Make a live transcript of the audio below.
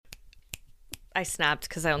I snapped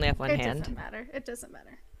because I only have one It hand. doesn't matter. It doesn't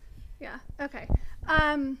matter. Yeah. Okay.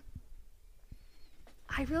 I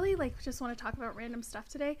really just want to talk about random stuff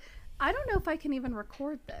today. I don't know if I can even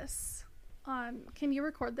record this. Can you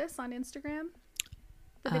record this on Instagram?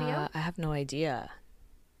 The video? I have no idea.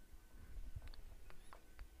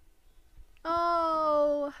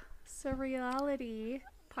 Oh, Surreality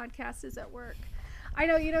podcast is at work. I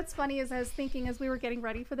know. You know what's funny is I was thinking as we were getting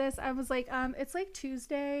ready for this, I was like, it's like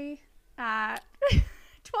Tuesday at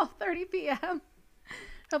 12:30 p.m.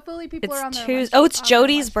 Hopefully people are on their lunch. Oh, it's on their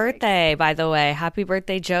Jody's lunch break. birthday, by the way. Happy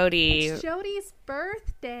birthday, Jody. It's Jody's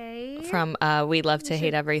birthday. From We Love to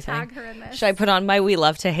Hate Everything. Tag her in this. Should I put on my We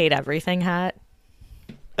Love to Hate Everything hat?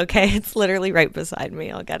 Okay, it's literally right beside me.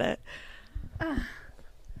 I'll get it.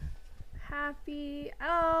 Happy.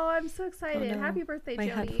 Oh, I'm so excited. Oh, no. Happy birthday, My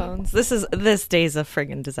Jody. headphones. This day's a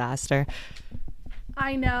friggin' disaster.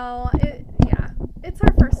 I know. Yeah. It's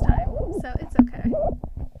our first time, so it's okay.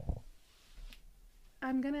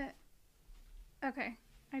 Okay.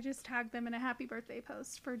 I just tagged them in a happy birthday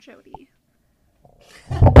post for Jody.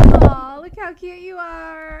 Oh, look how cute you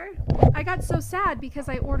are. I got so sad because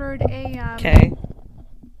I ordered a Okay.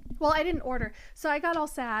 Well, I didn't order. So I got all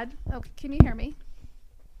sad. Okay, can you hear me?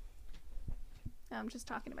 I'm just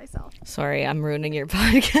talking to myself. Sorry, I'm ruining your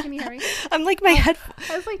podcast. Can you hear me? I'm like my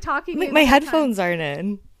I was talking to you my the whole time. headphones aren't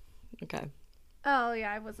in. Okay. Oh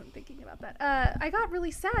yeah, I wasn't thinking about that. I got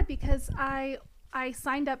really sad because I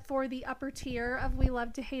signed up for the upper tier of We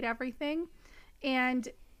Love to Hate Everything, and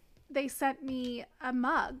they sent me a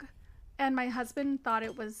mug, and my husband thought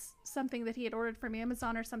it was something that he had ordered from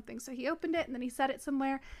Amazon or something, so he opened it and then he set it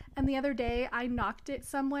somewhere, and the other day I knocked it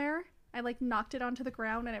somewhere. I knocked it onto the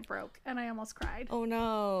ground and it broke, and I almost cried. Oh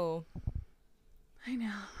no. I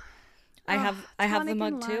know. I have the tonic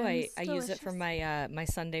mug and too. I limes, use it for delicious. my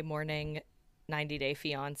Sunday morning 90 Day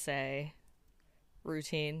Fiance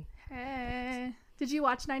routine. Hey. Did you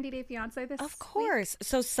watch 90 Day Fiancé this Of course. week?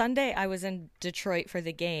 So Sunday I was in Detroit for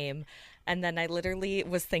the game, and then I literally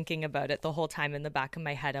was thinking about it the whole time in the back of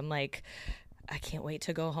my head. I'm like, I can't wait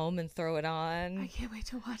to go home and throw it on. I can't wait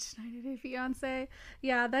to watch 90 Day Fiancé.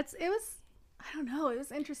 Yeah, I don't know, it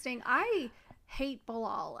was interesting. I hate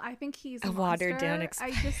Bilal. I think he's a watered down monster.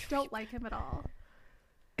 I just don't like him at all.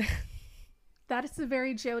 That is a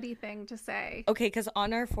very Jody thing to say. Okay, because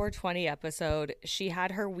on our 420 episode, she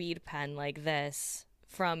had her weed pen like this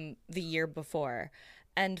from the year before.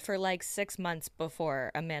 And for 6 months before,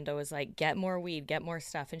 Amanda was like, get more weed, get more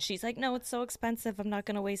stuff. And she's like, no, it's so expensive. I'm not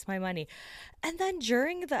going to waste my money. And then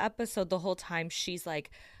during the episode, the whole time, she's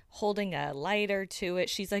holding a lighter to it.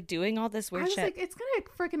 She's doing all this I weird was shit. like, it's going to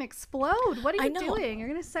freaking explode. What are I you know. doing? You're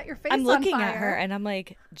going to set your face I'm on looking fire. at her and I'm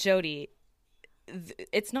like, Jody,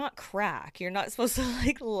 it's not crack. You're not supposed to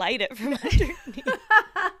light it from underneath.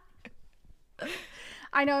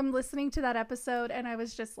 I know, I'm listening to that episode and I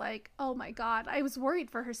was just like, oh my God, I was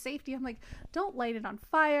worried for her safety. I'm like, don't light it on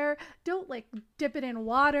fire. Don't dip it in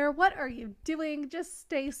water. What are you doing? Just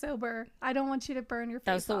stay sober. I don't want you to burn your face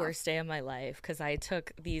That was the off. worst day of my life because I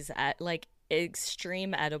took these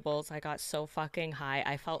extreme edibles. I got so fucking high.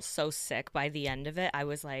 I felt so sick by the end of it. I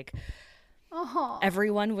was like, Oh,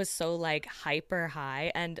 everyone was so hyper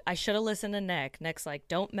high, and I should have listened to Nick. Nick's like,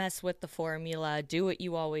 don't mess with the formula. Do what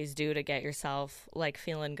you always do to get yourself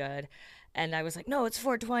feeling good. And I was like, no, it's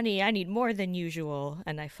 420. I need more than usual.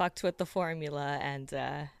 And I fucked with the formula and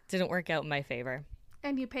didn't work out in my favor.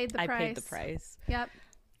 and you paid the price. I paid the price. Yep.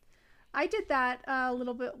 I did that a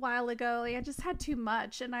little bit while ago. I just had too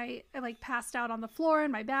much, and I passed out on the floor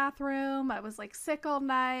in my bathroom. I was sick all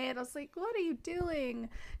night. I was like, what are you doing?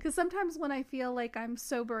 Because sometimes when I feel like I'm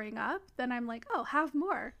sobering up, then I'm like, oh, have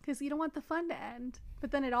more, because you don't want the fun to end.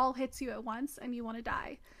 But then it all hits you at once and you want to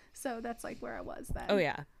die. So that's where I was then. Oh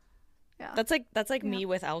yeah. Yeah. That's me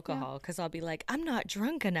with alcohol, because I'll be like, I'm not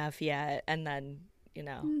drunk enough yet, and then it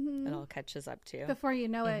all catches up to you. Before you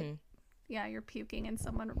know it, yeah, you're puking in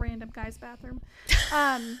someone random guy's bathroom.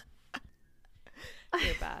 You're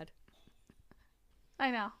bad.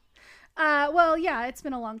 I know. Well, yeah, it's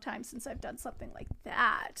been a long time since I've done something like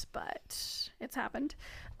that, but it's happened.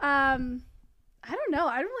 I don't know.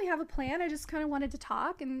 I don't really have a plan. I just kind of wanted to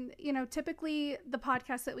talk. And, typically the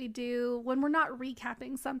podcast that we do, when we're not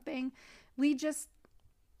recapping something, we just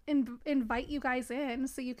invite you guys in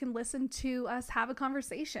so you can listen to us have a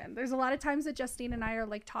conversation. There's a lot of times that Justine and I are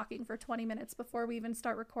talking for 20 minutes before we even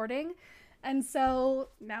start recording. And so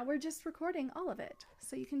now we're just recording all of it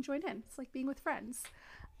so you can join in. It's like being with friends.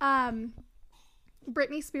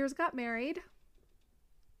 Britney Spears got married.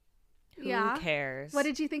 Who cares? What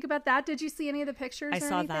did you think about that? Did you see any of the pictures? I or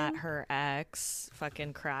saw anything? that her ex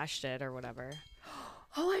fucking crashed it or whatever.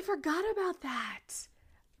 Oh, I forgot about that.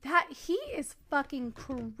 That he is fucking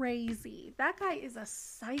crazy. That guy is a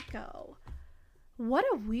psycho. What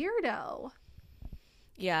a weirdo.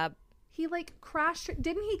 Yeah. He like crashed.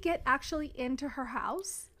 Didn't he get actually into her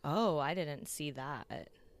house? Oh, I didn't see that.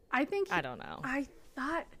 I think. I don't know. I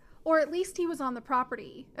thought, or at least he was on the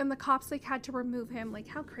property, and the cops like had to remove him. Like,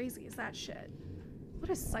 how crazy is that shit? What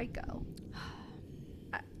a psycho.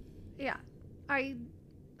 Yeah,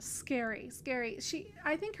 scary.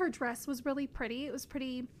 I think her dress was really pretty. It was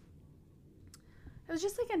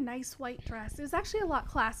just like a nice white dress. It was actually a lot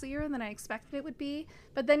classier than I expected it would be.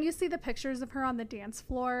 But then you see the pictures of her on the dance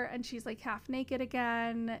floor and she's like half naked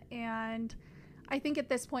again. And I think at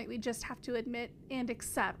this point we just have to admit and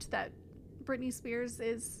accept that Britney Spears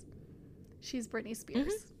she's Britney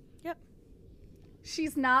Spears. Mm-hmm. Yep.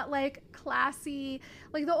 She's not like classy.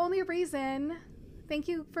 Like the only reason, thank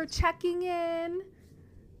you for checking in.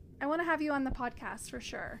 I want to have you on the podcast for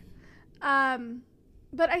sure.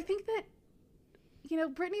 But I think that, you know,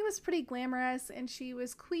 Britney was pretty glamorous and she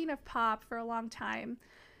was queen of pop for a long time.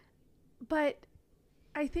 But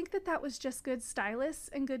I think that was just good stylists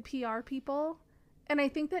and good PR people. And I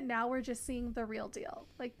think that now we're just seeing the real deal.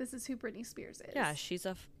 Like, this is who Britney Spears is. Yeah, she's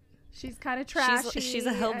kind of trashy. She's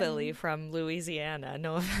a hillbilly from Louisiana.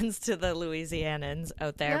 No offense to the Louisianans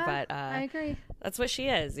out there, yeah, but I agree. That's what she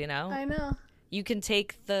is, you know? I know. You can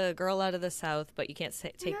take the girl out of the South, but you can't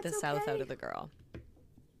take the South out of the girl.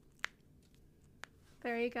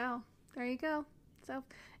 There you go. So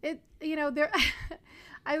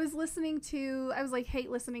I was listening to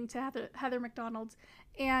Heather McDonald,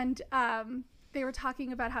 and they were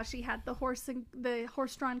talking about how she had the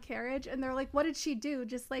horse-drawn carriage, and they're like, what did she do?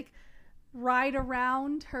 Just like ride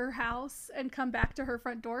around her house and come back to her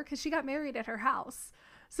front door? Because she got married at her house.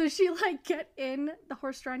 So she like get in the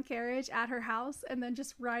horse-drawn carriage at her house and then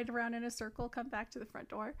just ride around in a circle, come back to the front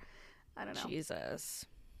door. I don't know. Jesus.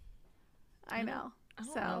 I know. I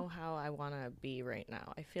don't know how I want to be right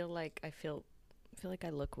now. I feel like I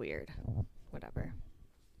look weird. Whatever.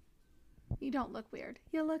 You don't look weird.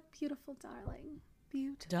 You look beautiful, darling.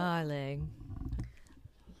 Beautiful. Darling.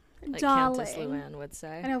 Like darling. Countess Luann would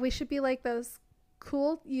say. I know, we should be like those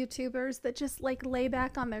cool YouTubers that just like lay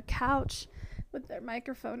back on their couch with their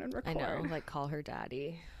microphone and record. I know, like call her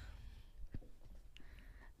daddy.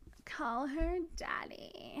 Call her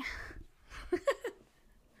daddy.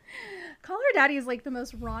 Call Her Daddy is like the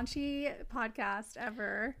most raunchy podcast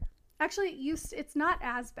ever. Actually, it's not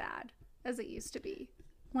as bad as it used to be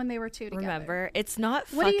when they were two together. Remember, it's not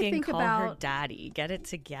what do you fucking think Call about... Her Daddy. Get it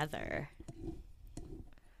together.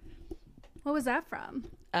 What was that from?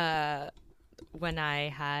 When I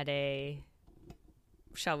had a,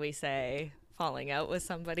 shall we say, falling out with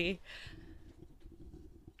somebody.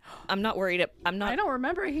 I'm not worried. I don't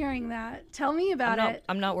remember hearing that. Tell me about it.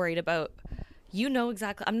 I'm not worried about. You know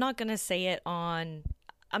exactly. I'm not gonna say it on.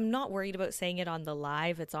 I'm not worried about saying it on the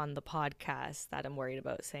live. It's on the podcast that I'm worried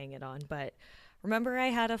about saying it on. But remember, I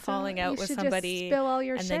had a falling out with somebody, just spill all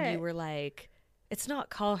your and shit. then you were like, "It's not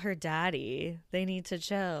Call Her Daddy. They need to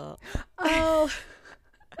chill." Oh.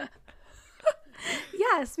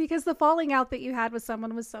 Yes, because the falling out that you had with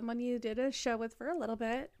someone was someone you did a show with for a little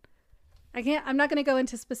bit. I'm not going to go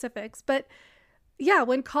into specifics, but yeah,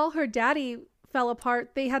 when Call Her Daddy fell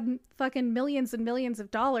apart, they had fucking millions and millions of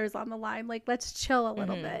dollars on the line. Like, let's chill a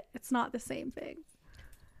little bit. It's not the same thing.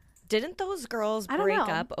 Didn't those girls break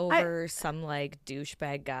up over some like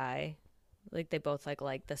douchebag guy? Like they both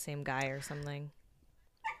like the same guy or something?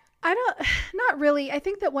 Not really. I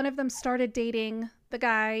think that one of them started dating the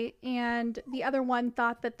guy and the other one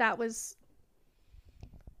thought that was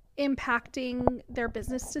impacting their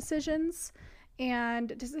business decisions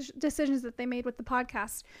and decisions that they made with the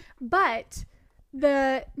podcast. But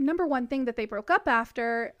the number one thing that they broke up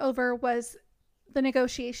over was the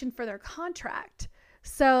negotiation for their contract.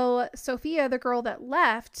 So Sophia, the girl that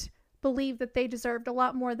left, believed that they deserved a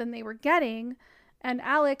lot more than they were getting. And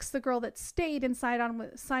Alex, the girl that stayed and signed on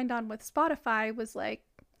with Spotify, was like,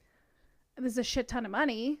 there's a shit ton of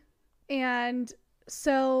money. And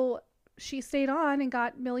so she stayed on and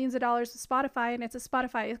got millions of dollars with Spotify, and it's a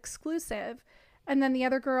Spotify exclusive. And then the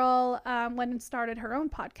other girl went and started her own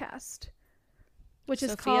podcast, which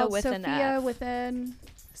is called Sophia with an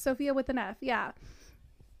F. Yeah.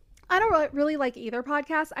 I don't really like either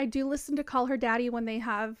podcast. I do listen to Call Her Daddy when they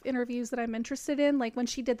have interviews that I'm interested in. Like when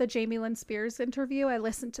she did the Jamie Lynn Spears interview, I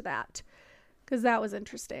listened to that because that was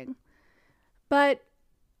interesting. But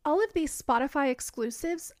all of these Spotify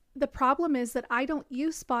exclusives, the problem is that I don't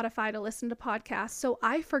use Spotify to listen to podcasts, so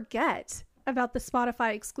I forget about the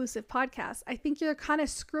Spotify exclusive podcast. I think they're kind of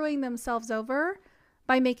screwing themselves over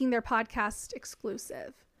by making their podcast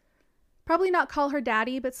exclusive. Probably not call her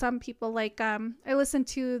daddy, but some people like, I listened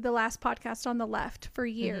to the last podcast on the left for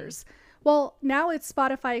years. Well, now it's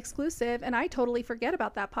Spotify exclusive, and I totally forget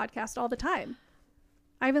about that podcast all the time.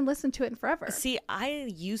 I haven't listened to it in forever. See,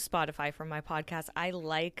 I use Spotify for my podcast. I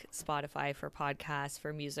like Spotify for podcasts,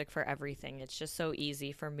 for music, for everything. It's just so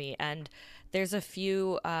easy for me. And there's a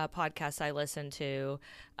few podcasts I listen to,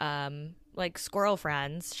 like Squirrel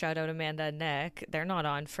Friends. Shout out Amanda and Nick. They're not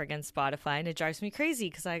on friggin' Spotify, and it drives me crazy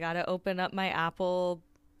because I got to open up my Apple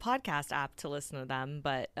podcast app to listen to them.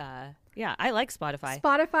 But yeah, I like Spotify.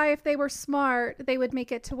 Spotify, if they were smart, they would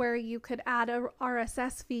make it to where you could add a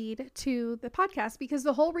RSS feed to the podcast, because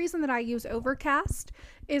the whole reason that I use Overcast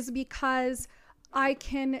is because I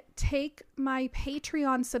can take my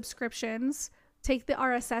Patreon subscriptions, take the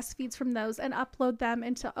RSS feeds from those and upload them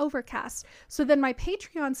into Overcast. So then my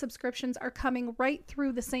Patreon subscriptions are coming right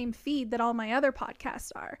through the same feed that all my other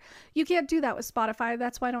podcasts are. You can't do that with Spotify.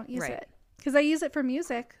 That's why I don't use it. Because I use it for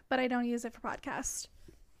music, but I don't use it for podcasts.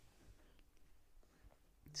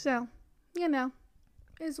 So, you know,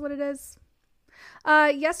 is what it is.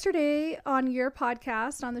 Yesterday on your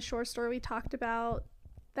podcast, on the Shore Story, we talked about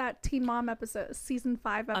that Teen Mom episode, season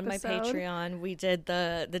 5 episode. On my Patreon, we did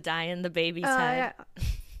the dye in the baby's head. Yeah.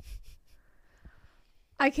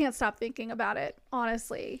 I can't stop thinking about it,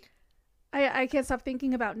 honestly. I can't stop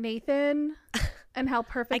thinking about Nathan and how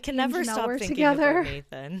perfect I can never stop thinking together. about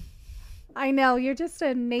Nathan. I know, you're just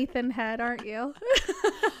a Nathan head, aren't you?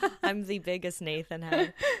 I'm the biggest Nathan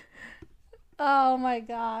head. Oh my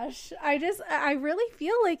gosh. I really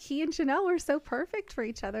feel like he and Janelle were so perfect for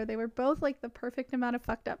each other. They were both like the perfect amount of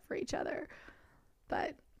fucked up for each other.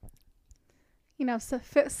 But, you know, so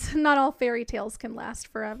not all fairy tales can last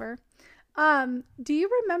forever. Do you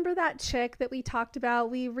remember that chick that we talked about?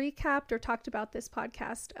 We recapped or talked about this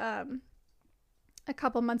podcast a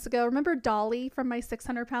couple months ago. Remember Dolly from My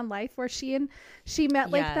 600-Pound Life, where she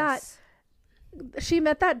met like that. She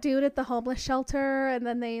met that dude at the homeless shelter, and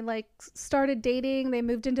then they like started dating. They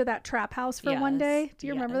moved into that trap house for one day. Do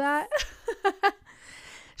you remember that?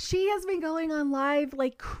 She has been going on live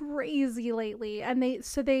like crazy lately, and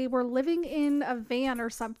they were living in a van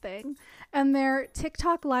or something, and they're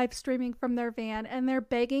TikTok live streaming from their van, and they're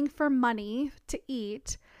begging for money to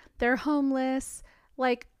eat. They're homeless.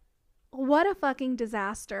 Like, what a fucking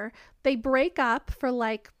disaster. They break up for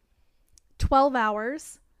like 12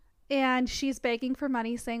 hours and she's begging for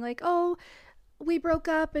money, saying like, oh, we broke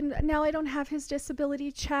up and now I don't have his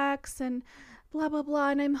disability checks and blah, blah, blah.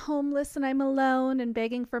 And I'm homeless and I'm alone, and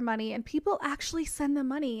begging for money. And people actually send the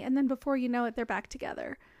money. And then before you know it, they're back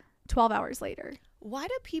together 12 hours later. Why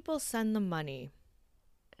do people send the money?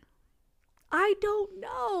 I don't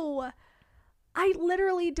know. I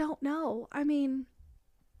literally don't know. I mean,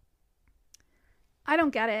 I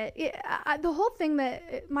don't get it. The whole thing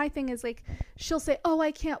my thing is like, she'll say, oh,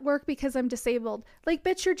 I can't work because I'm disabled. Like,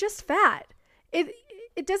 bitch, you're just fat. It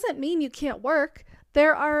doesn't mean you can't work.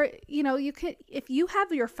 There are, you know, you can, if you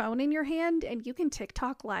have your phone in your hand and you can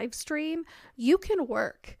TikTok live stream, you can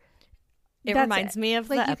work. It reminds me of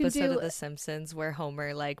the episode of The Simpsons where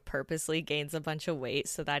Homer like purposely gains a bunch of weight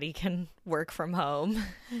so that he can work from home.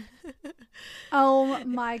 Oh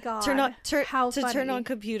my God. Turn on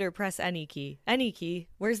computer, press any key. Any key.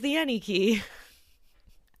 Where's the any key?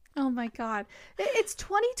 Oh my God. It's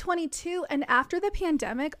 2022, and after the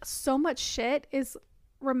pandemic, so much shit is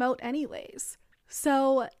remote anyways.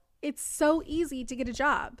 So it's so easy to get a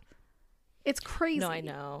job. It's crazy. No, I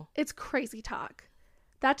know. It's crazy talk.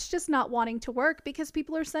 That's just not wanting to work because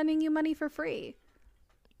people are sending you money for free.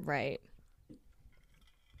 Right.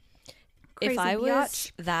 Crazy if I biatch.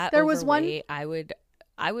 was that There overweight, was one...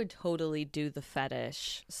 I would totally do the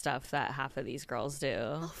fetish stuff that half of these girls do.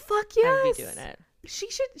 Oh, fuck yes. I would be doing it.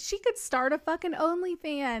 She could start a fucking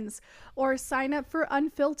OnlyFans or sign up for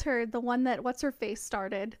Unfiltered, the one that what's her face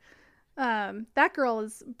started. That girl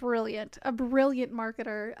is brilliant, a brilliant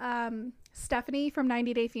marketer. Stephanie from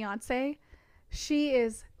 90 Day Fiance. She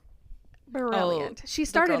is brilliant. She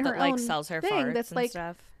started her that, own sells her thing farts that's and like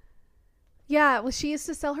stuff. Yeah, well, she used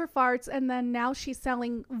to sell her farts, and then now she's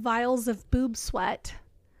selling vials of boob sweat,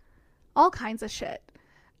 all kinds of shit.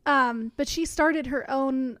 But she started her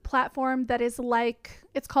own platform that is like,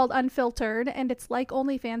 it's called Unfiltered, and it's like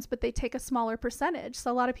OnlyFans, but they take a smaller percentage.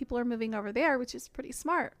 So a lot of people are moving over there, which is pretty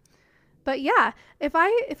smart. But yeah, if I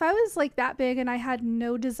was like that big and I had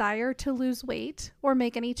no desire to lose weight or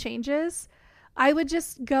make any changes, I would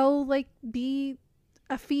just go like be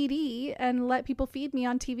a feedee and let people feed me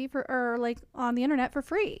on TV or like on the internet for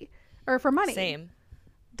free or for money. Same.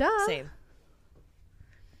 Duh. Same.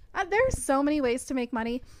 There's so many ways to make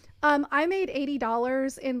money. I made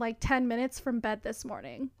 $80 in like 10 minutes from bed this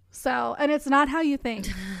morning. So, and it's not how you think.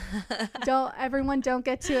 Don't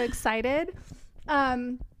get too excited.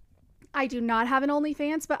 I do not have an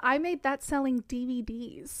OnlyFans, but I made that selling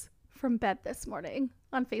DVDs from bed this morning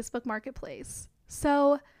on Facebook Marketplace.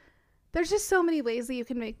 So there's just so many ways that you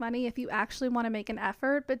can make money if you actually want to make an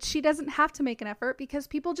effort, but she doesn't have to make an effort because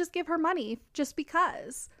people just give her money just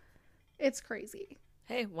because. It's crazy.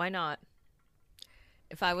 Hey, why not?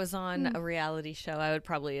 If I was on a reality show, I would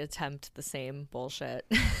probably attempt the same bullshit.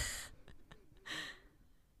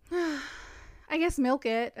 I guess milk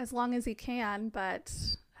it as long as you can, but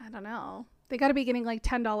I don't know. They got to be getting like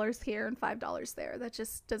 $10 here and $5 there. That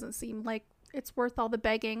just doesn't seem like it's worth all the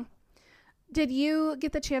begging. Did you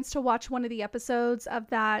get the chance to watch one of the episodes of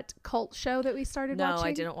that cult show that we started watching? No,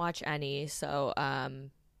 I didn't watch any. So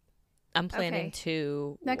I'm planning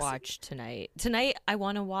to watch tonight. Tonight, I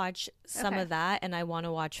want to watch some of that, and I want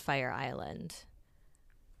to watch Fire Island.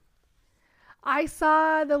 I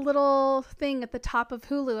saw the little thing at the top of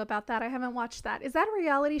Hulu about that. I haven't watched that. Is that a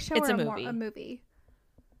reality show or a movie?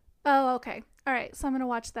 Oh, okay. All right. So I'm going to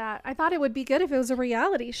watch that. I thought it would be good if it was a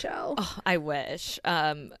reality show. Oh, I wish.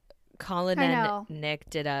 Colin and Nick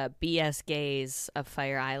did a BS Gays of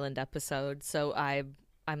Fire Island episode. So I'm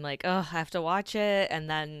like, oh, I have to watch it. And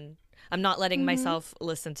then I'm not letting myself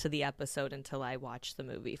listen to the episode until I watch the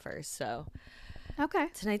movie first. So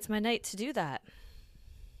tonight's my night to do that.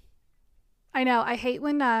 I know. I hate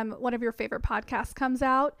when one of your favorite podcasts comes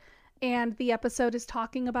out and the episode is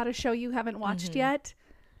talking about a show you haven't watched yet.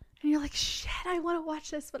 And you're like, shit, I want to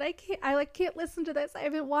watch this, but I can't listen to this. I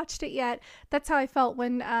haven't watched it yet. That's how I felt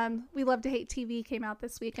when We Love to Hate TV came out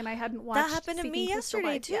this week and I hadn't watched it. That happened to me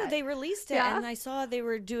yesterday too. Yet. They released it and I saw they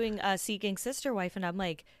were doing Seeking Sister Wife and I'm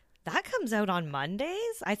like, that comes out on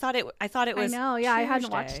Mondays? I thought it was I know, yeah, Tuesday. I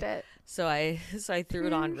hadn't watched it. So I threw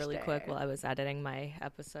it on really quick while I was editing my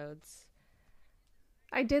episodes.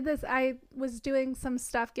 I did this. I was doing some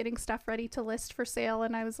stuff, getting stuff ready to list for sale.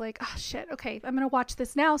 And I was like, oh, shit. Okay, I'm going to watch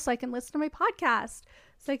this now so I can listen to my podcast,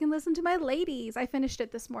 so I can listen to my ladies. I finished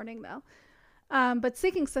it this morning, though. But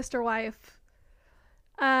Seeking Sister Wife,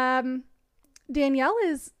 Danielle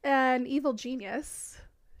is an evil genius.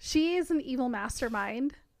 She is an evil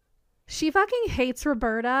mastermind. She fucking hates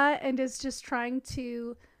Roberta and is just trying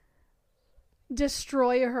to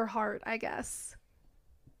destroy her heart, I guess.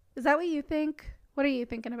 Is that what you think? What are you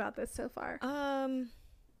thinking about this so far?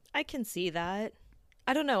 I can see that.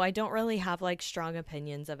 I don't know. I don't really have like strong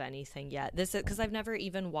opinions of anything yet. This is because I've never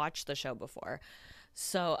even watched the show before.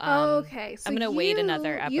 So, okay. So I'm going to wait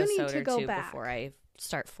another episode or two before I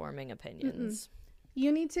start forming opinions.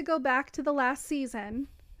 You need to go back to the last season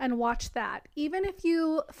and watch that. Even if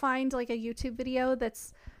you find like a YouTube video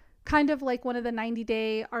that's kind of like one of the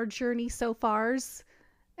 90-day Our Journey So Fars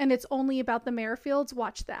and it's only about the Merrifields,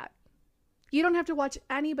 watch that. You don't have to watch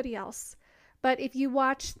anybody else. But if you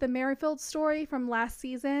watch the Merrifield story from last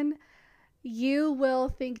season, you will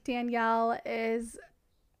think Danielle is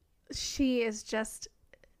just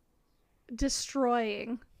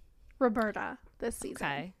destroying Roberta this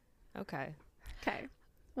season. Okay.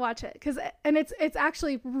 Watch it. And it's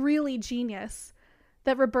actually really genius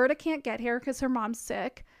that Roberta can't get here because her mom's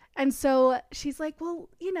sick. And so she's like, well,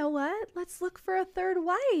 you know what? Let's look for a third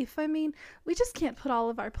wife. I mean, we just can't put all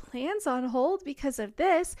of our plans on hold because of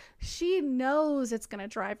this. She knows it's going to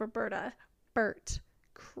drive Bert,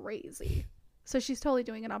 crazy. So she's totally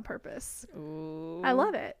doing it on purpose. Ooh. I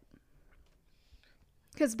love it.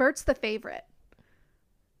 Because Bert's the favorite.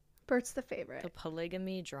 The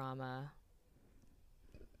polygamy drama.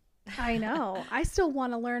 I know. I still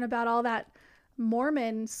want to learn about all that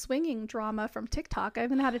Mormon swinging drama from TikTok. I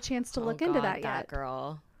haven't had a chance to look into that yet. That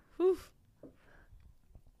girl. Whew.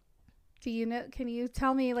 Do you know? Can you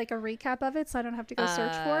tell me like a recap of it so I don't have to go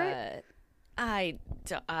search for it?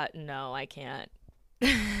 No, I can't.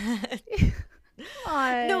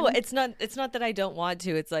 No, it's not that I don't want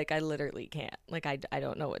to. It's like I literally can't. Like I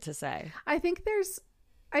don't know what to say. I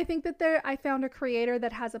found a creator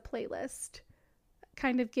that has a playlist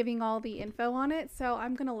kind of giving all the info on it. So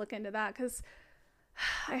I'm going to look into that because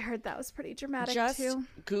I heard that was pretty dramatic too. Just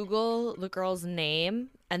Google the girl's name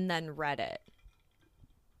and then Reddit.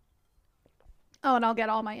 Oh, and I'll get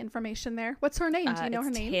all my information there. What's her name? Do you know her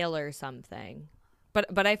name? Taylor something.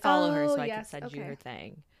 But I follow her so I can send you her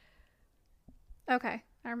thing. Okay,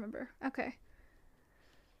 I remember. Okay.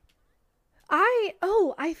 I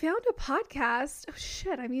found a podcast. Oh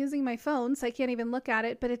shit, I'm using my phone so I can't even look at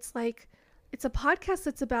it, but it's a podcast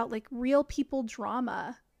that's about like real people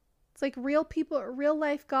drama. It's like real people, real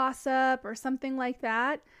life gossip or something like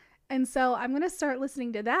that. And so I'm going to start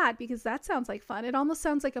listening to that because that sounds like fun. It almost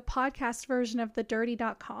sounds like a podcast version of the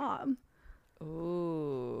dirty.com.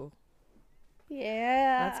 Ooh.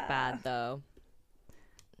 Yeah. That's bad, though.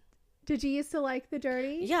 Did you used to like the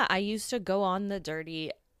dirty? Yeah, I used to go on the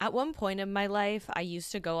dirty. At one point in my life, I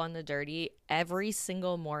used to go on the dirty every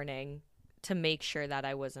single morning to make sure that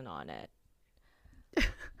I wasn't on it.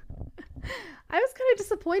 I was kind of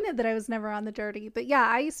disappointed that I was never on the dirty, but yeah,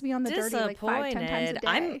 I used to be on the dirty like 5-10 times a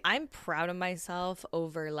day. I'm proud of myself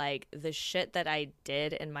over like the shit that I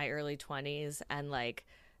did in my early 20s and like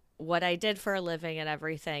what I did for a living and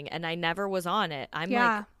everything, and I never was on it.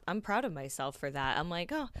 I'm proud of myself for that. I'm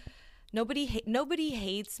like, oh, nobody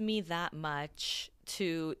hates me that much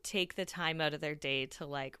to take the time out of their day to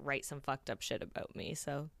like write some fucked up shit about me.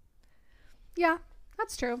 So yeah,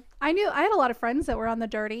 that's true. I had a lot of friends that were on the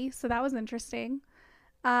dirty, so that was interesting.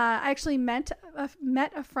 I actually met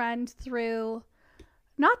a friend through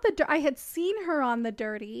I had seen her on the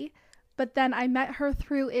dirty, but then I met her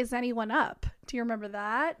through Is Anyone Up? Do you remember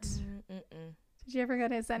that? Mm-mm. Did you ever go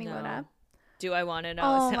to Is Anyone Up? Do I want to know?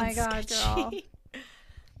 Oh my god, girl.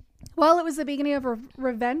 Well, it was the beginning of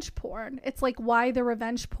revenge porn. It's like why the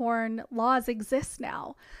revenge porn laws exist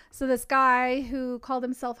now. So this guy who called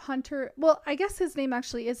himself Hunter, well, I guess his name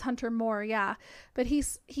actually is Hunter Moore, yeah. But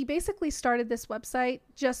he basically started this website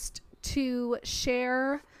just to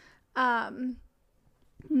share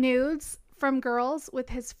nudes from girls with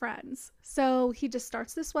his friends. So he just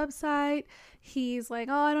starts this website. He's like,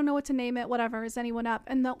 oh, I don't know what to name it, whatever, Is Anyone Up?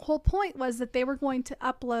 And the whole point was that they were going to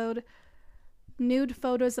upload nude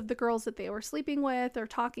photos of the girls that they were sleeping with or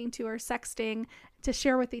talking to or sexting to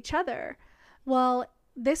share with each other. Well,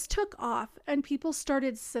 this took off and people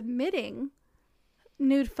started submitting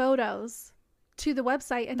nude photos to the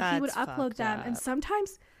website, and he would upload them. And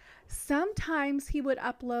sometimes he would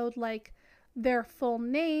upload like their full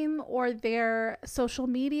name or their social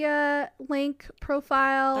media link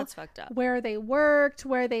profile. That's fucked up. Where they worked,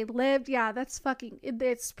 where they lived. Yeah, that's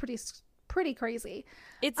it's pretty crazy.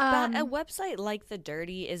 It's bad. A website like The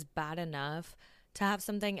Dirty is bad enough to have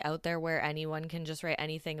something out there where anyone can just write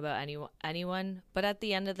anything about anyone. But at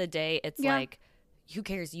the end of the day, it's like, who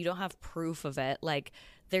cares? You don't have proof of it. Like,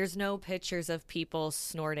 there's no pictures of people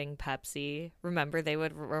snorting Pepsi. Remember, they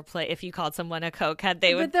would replay if you called someone a Coke head,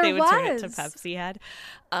 they would turn it to Pepsi head.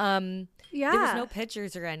 There was no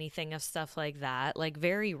pictures or anything of stuff like that, like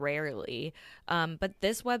very rarely. But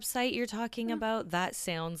this website you're talking about, that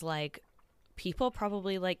sounds like people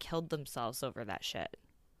probably like killed themselves over that shit.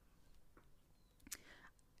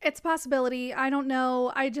 It's a possibility. I don't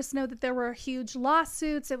know. I just know that there were huge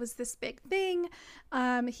lawsuits. It was this big thing.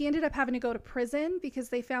 He ended up having to go to prison because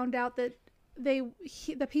they found out that him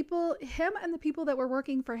and the people that were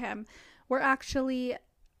working for him were actually,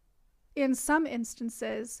 in some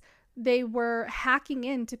instances, they were hacking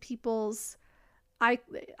into people's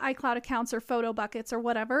iCloud accounts or photo buckets or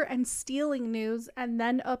whatever and stealing news and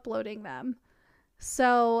then uploading them.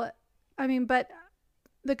 So, I mean, but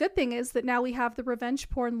the good thing is that now we have the revenge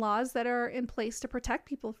porn laws that are in place to protect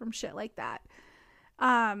people from shit like that.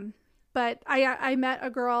 But I met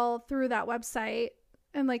a girl through that website,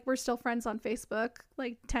 and like we're still friends on Facebook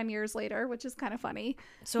like 10 years later, which is kind of funny.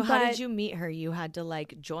 So how did you meet her? You had to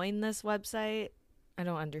like join this website? I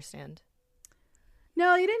don't understand.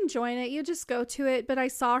 No, you didn't join it. You just go to it. But I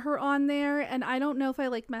saw her on there, and I don't know if I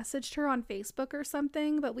like messaged her on Facebook or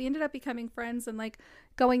something, but we ended up becoming friends and like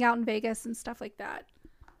going out in Vegas and stuff like that.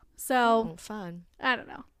 So fun. I don't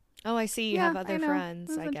know. Oh, I see. You have other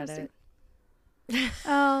friends. I get it.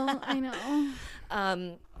 Oh, I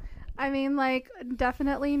know. I mean, like,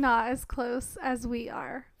 definitely not as close as we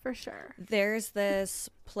are, for sure. There's this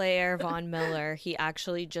player, Von Miller. He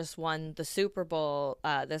actually just won the Super Bowl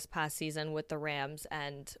this past season with the Rams.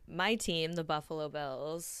 And my team, the Buffalo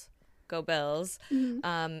Bills, go Bills,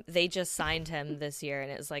 they just signed him this year,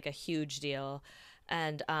 and it was like a huge deal.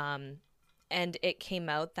 And it came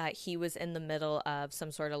out that he was in the middle of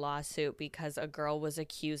some sort of lawsuit because a girl was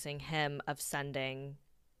accusing him of sending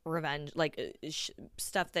revenge, like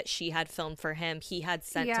stuff that she had filmed for him, he had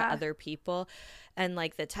sent to other people. And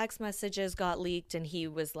like the text messages got leaked, and he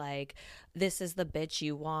was like, this is the bitch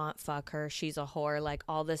you want, fuck her, she's a whore, like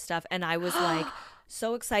all this stuff. And I was like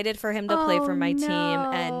so excited for him to play for my team.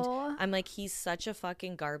 And I'm like, he's such a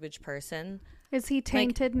fucking garbage person. Is he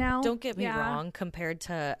tainted now? Don't get me wrong. Compared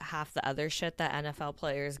to half the other shit that NFL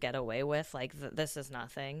players get away with, like this is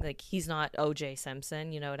nothing. Like he's not O.J.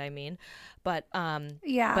 Simpson, you know what I mean? But But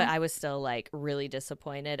I was still like really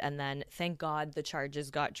disappointed. And then thank God the charges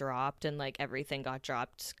got dropped and like everything got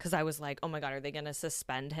dropped, because I was like, oh my God, are they gonna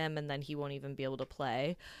suspend him and then he won't even be able to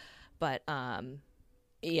play? But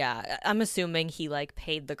Yeah, I'm assuming he like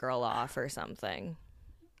paid the girl off or something.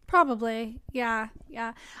 Probably. Yeah.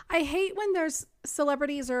 Yeah. I hate when there's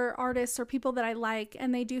celebrities or artists or people that I like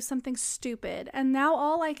and they do something stupid. And now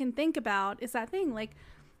all I can think about is that thing. Like,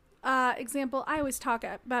 example, I always talk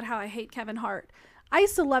about how I hate Kevin Hart. I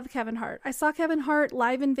used to love Kevin Hart. I saw Kevin Hart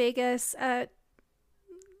live in Vegas at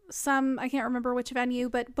I can't remember which venue,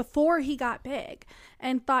 but before he got big,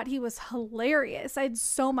 and thought he was hilarious. I had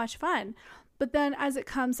so much fun. But then as it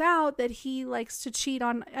comes out that he likes to cheat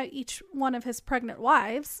on each one of his pregnant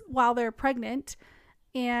wives while they're pregnant,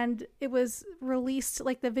 and it was released,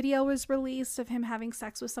 like the video was released of him having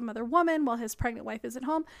sex with some other woman while his pregnant wife is at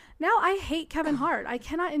home. Now I hate Kevin Hart. I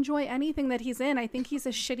cannot enjoy anything that he's in. I think he's a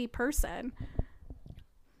shitty person.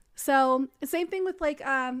 So same thing with like,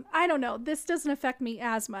 I don't know, this doesn't affect me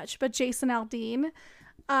as much, but Jason Aldean,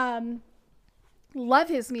 love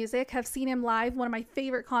his music, have seen him live, one of my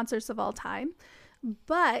favorite concerts of all time.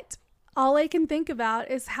 But all I can think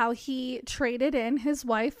about is how he traded in his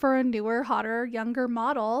wife for a newer, hotter, younger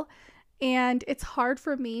model. And it's hard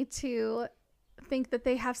for me to think that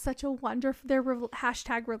they have such a wonderful, their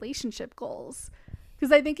hashtag relationship goals.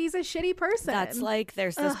 Because I think he's a shitty person. That's like,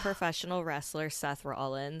 there's this professional wrestler, Seth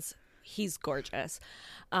Rollins. He's gorgeous.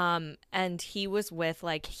 And he was with,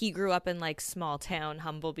 like, he grew up in, like, small town,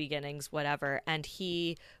 humble beginnings, whatever. And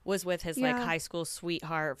he was with his, like, high school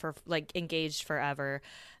sweetheart for, like, engaged forever.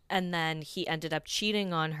 And then he ended up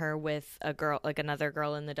cheating on her with a girl, like, another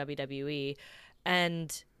girl in the WWE.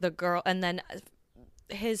 And then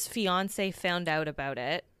his fiance found out about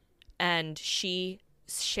it. And she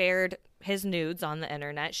shared his nudes on the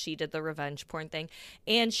internet. She did the revenge porn thing,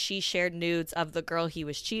 and she shared nudes of the girl he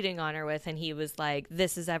was cheating on her with, and he was like,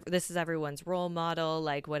 this is everyone's role model,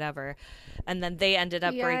 like whatever. And then they ended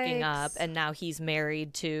up breaking up, and now he's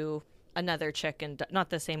married to another chick, and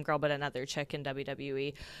not the same girl, but another chick in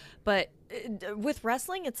WWE. But with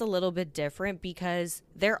wrestling, it's a little bit different because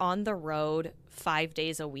they're on the road 5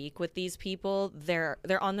 days a week with these people. They're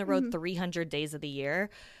on the road 300 days of the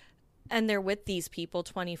year. And they're with these people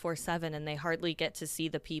 24/7, and they hardly get to see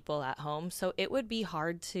the people at home. So it would be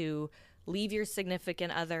hard to leave your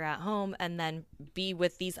significant other at home and then be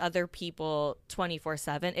with these other people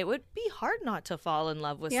 24/7. It would be hard not to fall in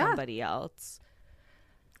love with somebody else.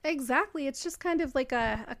 Exactly. It's just kind of like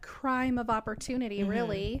a crime of opportunity,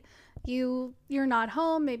 really. You're not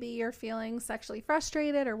home. Maybe you're feeling sexually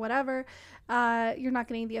frustrated or whatever. You're not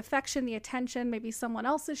getting the affection, the attention. Maybe someone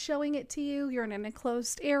else is showing it to you. You're in an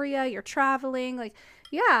enclosed area. You're traveling. Like,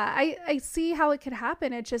 yeah, I see how it could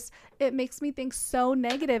happen. It makes me think so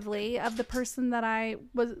negatively of the person that I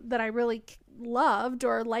really loved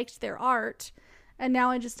or liked their art, and now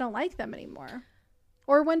I just don't like them anymore.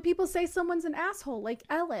 Or when people say someone's an asshole, like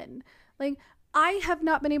Ellen. Like, I have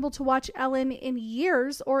not been able to watch Ellen in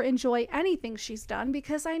years or enjoy anything she's done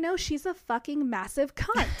because I know she's a fucking massive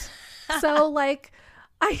cunt. So, like,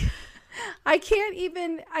 I can't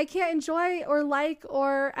enjoy or like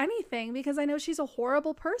or anything because I know she's a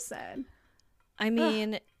horrible person. I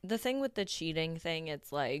mean, the thing with the cheating thing,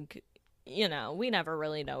 it's like, we never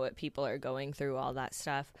really know what people are going through, all that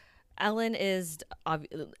stuff. Ellen's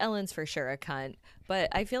for sure a cunt, but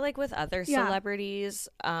I feel like with other celebrities,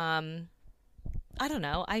 I don't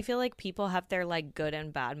know. I feel like people have their like good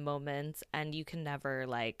and bad moments, and you can never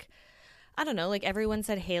like, I don't know, like everyone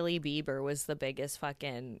said Hailey Bieber was the biggest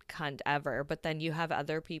fucking cunt ever, but then you have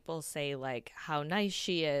other people say like how nice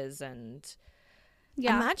she is, and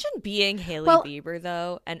imagine being Hailey Bieber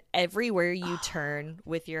though, and everywhere you turn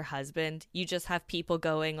with your husband, you just have people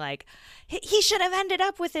going like, he should have ended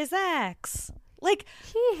up with his ex. Like,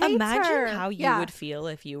 imagine how you would feel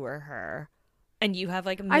if you were her, and you have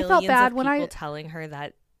like millions of people telling her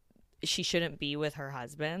that she shouldn't be with her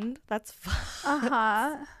husband. That's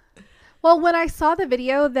Well, when I saw the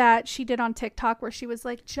video that she did on TikTok where she was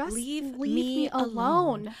like, just leave me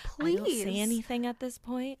alone, please. I don't say anything at this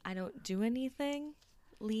point. I don't do anything.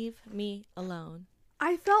 Leave me alone.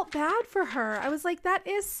 I felt bad for her. I was like, that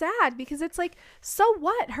is sad because it's like, so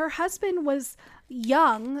what? Her husband was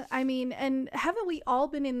young. I mean, and haven't we all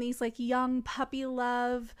been in these like young puppy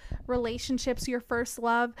love relationships, your first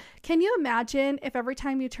love? Can you imagine if every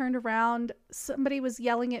time you turned around, somebody was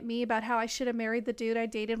yelling at me about how I should have married the dude I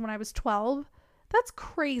dated when I was 12? That's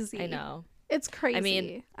crazy. I know. It's crazy. I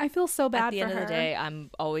mean, I feel so bad for her. At the end of the day,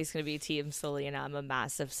 I'm always going to be Team Selena. I'm a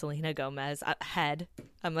massive Selena Gomez head.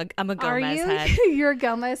 I'm a Gomez head. You're a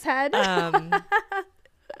Gomez head?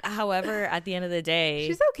 However, at the end of the day,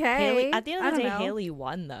 she's okay. Hailey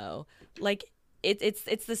won though. Like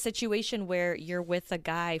it's the situation where you're with a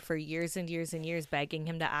guy for years and years and years, begging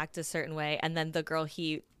him to act a certain way, and then the girl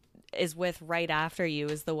he is with right after you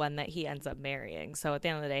is the one that he ends up marrying. So at the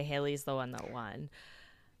end of the day, Haley's the one that won.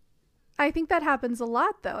 I think that happens a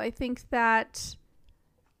lot, though. I think that,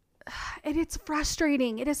 and it's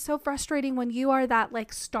frustrating. It is so frustrating when you are that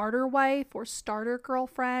like starter wife or starter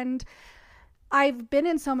girlfriend. I've been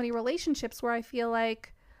in so many relationships where I feel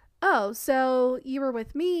like, oh, so you were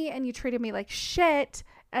with me and you treated me like shit,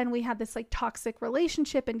 and we had this like toxic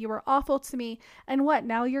relationship and you were awful to me. And what?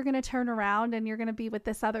 Now you're going to turn around and you're going to be with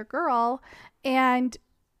this other girl and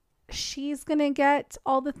she's going to get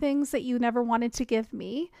all the things that you never wanted to give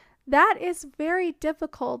me. That is very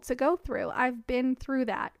difficult to go through. I've been through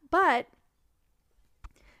that. But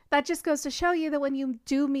that just goes to show you that when you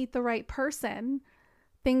do meet the right person,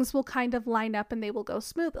 things will kind of line up and they will go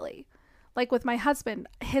smoothly. Like with my husband,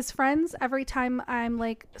 his friends, every time I'm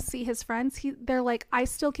like, see his friends, they're like, I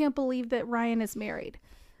still can't believe that Ryan is married.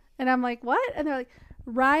 And I'm like, what? And they're like,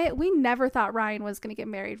 Ryan, we never thought Ryan was going to get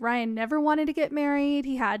married. Ryan never wanted to get married.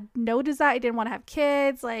 He had no desire. He didn't want to have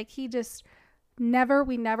kids. Like we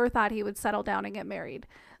never thought he would settle down and get married.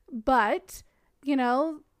 But, you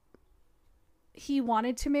know, he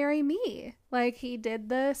wanted to marry me. Like he did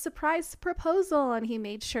the surprise proposal and he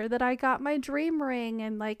made sure that I got my dream ring,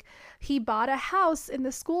 and like he bought a house in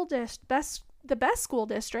the the best school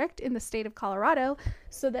district in the state of Colorado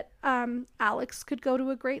so that Alex could go to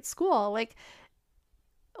a great school. Like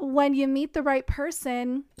when you meet the right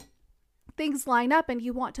person, things line up and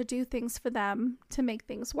you want to do things for them to make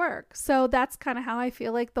things work. So that's kind of how I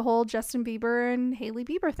feel like the whole Justin Bieber and Hailey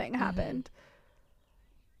Bieber thing happened.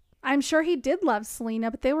 I'm sure he did love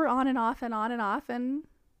Selena, but they were on and off and on and off. And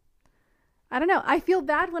I don't know. I feel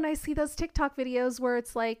bad when I see those TikTok videos where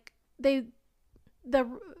it's like the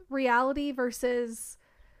reality versus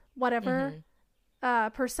whatever,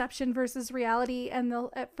 perception versus reality. And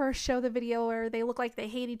they'll at first show the video where they look like they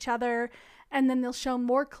hate each other. And then they'll show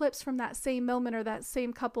more clips from that same moment or that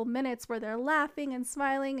same couple minutes where they're laughing and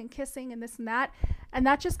smiling and kissing and this and that. And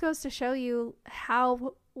that just goes to show you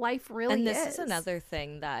how life really is. And this is another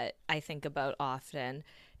thing that I think about often.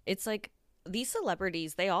 It's like these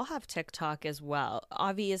celebrities, they all have TikTok as well.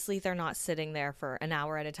 Obviously, they're not sitting there for an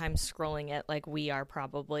hour at a time scrolling it like we are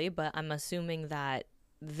probably, but I'm assuming that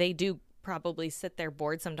they do probably sit there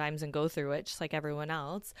bored sometimes and go through it just like everyone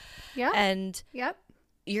else. Yeah. And yep.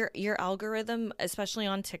 Your algorithm, especially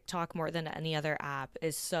on TikTok more than any other app,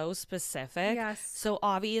 is so specific. Yes. So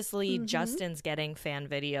obviously Justin's getting fan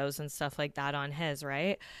videos and stuff like that on his,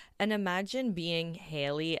 right? And imagine being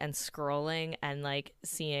Hailey and scrolling and like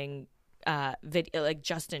seeing video like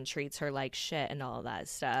Justin treats her like shit and all that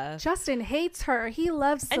stuff. Justin hates her. He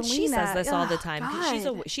loves Selena. And she says this all the time.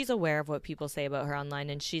 God. She's aware of what people say about her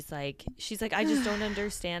online, and she's like I just don't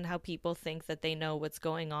understand how people think that they know what's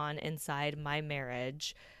going on inside my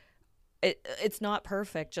marriage. It's not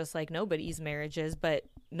perfect, just like nobody's marriage is, but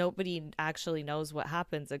nobody actually knows what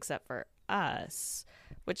happens except for us,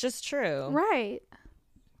 which is true. Right.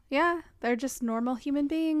 Yeah, they're just normal human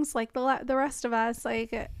beings like the rest of us.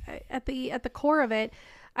 Like at the core of it,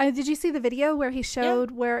 did you see the video where he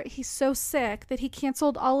showed where he's so sick that he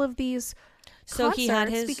canceled all of these concerts? So he had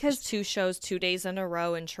his 2 shows 2 days in a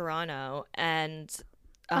row in Toronto, and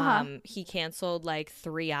he canceled like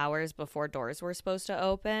 3 hours before doors were supposed to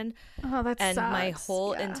open. Oh, that and sucks. My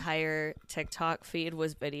whole entire TikTok feed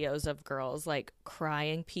was videos of girls like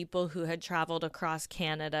crying, people who had traveled across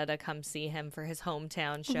Canada to come see him for his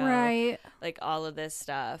hometown show, right? Like all of this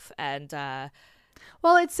stuff. And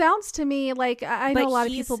well, it sounds to me like I know a lot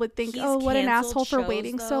of people would think, oh, what an asshole for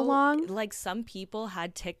waiting so long. Like some people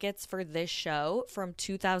had tickets for this show from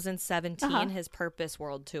 2017, his Purpose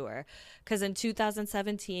World Tour. Because in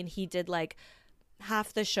 2017, he did like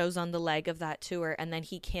half the shows on the leg of that tour, and then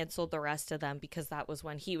he canceled the rest of them because that was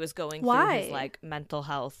when he was going through his like mental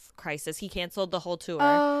health crisis. He canceled the whole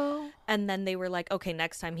tour. And then they were like, okay,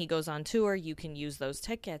 next time he goes on tour, you can use those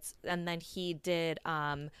tickets. And then he did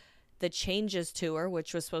the Changes tour,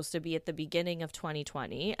 which was supposed to be at the beginning of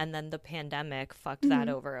 2020, and then the pandemic fucked that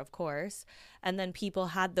over, of course. And then people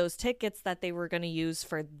had those tickets that they were going to use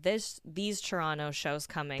for these Toronto shows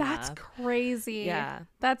coming up. That's crazy. Yeah.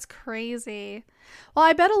 That's crazy. Well,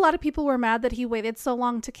 I bet a lot of people were mad that he waited so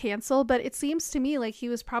long to cancel, but it seems to me like he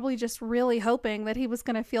was probably just really hoping that he was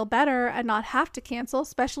going to feel better and not have to cancel,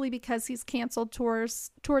 especially because he's canceled tour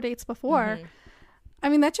dates before. I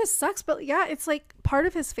mean, that just sucks. But yeah, it's like part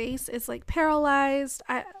of his face is like paralyzed.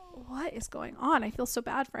 What is going on? I feel so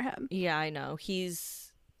bad for him. Yeah, I know.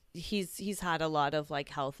 He's had a lot of like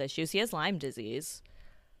health issues. He has Lyme disease.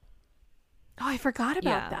 Oh, I forgot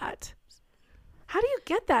about that. How do you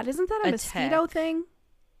get that? Isn't that a mosquito thing?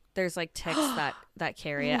 There's like ticks that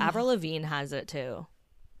carry it. Avril Lavigne has it too.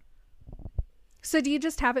 So do you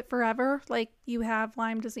just have it forever? Like you have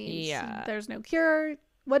Lyme disease? Yeah. There's no cure.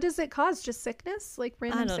 What does it cause? Just sickness? Like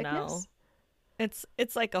random I don't sickness? know.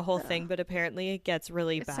 It's like a whole thing, but apparently it gets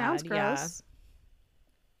really It bad. sounds Yeah. gross.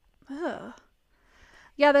 Ugh.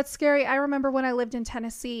 Yeah, that's scary. I remember when I lived in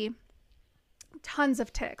Tennessee, tons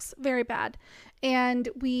of ticks, very bad. And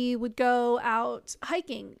we would go out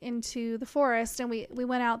hiking into the forest, and we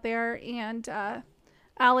went out there, and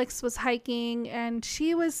Alex was hiking, and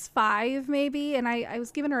she was 5 maybe, and I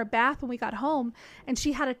was giving her a bath when we got home, and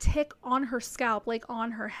she had a tick on her scalp, like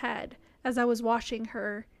on her head, as I was washing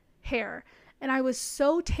her hair. And I was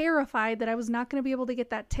so terrified that I was not going to be able to get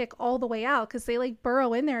that tick all the way out, because they like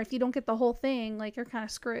burrow in there. If you don't get the whole thing, like you're kind of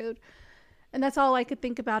screwed. And that's all I could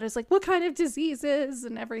think about is like what kind of diseases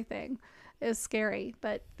and everything. Is scary,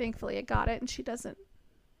 but thankfully I got it, and she doesn't,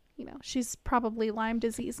 she's probably Lyme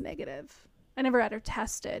disease negative. I never had her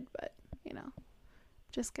tested, but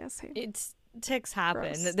just guessing. It's ticks happen.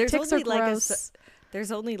 Gross. There's Ticks only are like gross.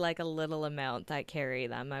 there's only like a little amount that carry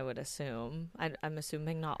them, I would assume. I'm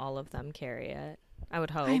assuming not all of them carry it. I would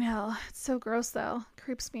hope. I know. It's so gross though.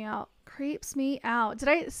 Creeps me out. Creeps me out. Did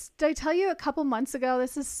I tell you a couple months ago?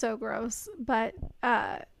 This is so gross, but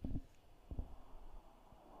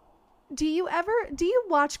do you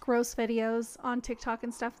watch gross videos on TikTok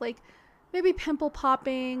and stuff, like maybe pimple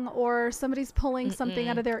popping or somebody's pulling something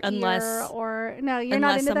out of their ear, or no, you're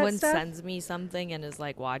not into that stuff? Unless someone sends me something and is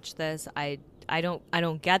like, watch this, I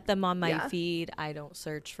don't get them on my feed. I don't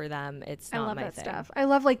search for them. It's not my thing. Stuff. I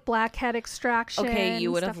love like blackhead extraction. Okay,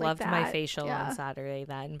 you would have like loved that. my facial on Saturday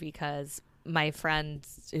then, because my friend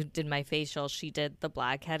who did my facial, she did the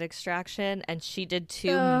blackhead extraction, and she did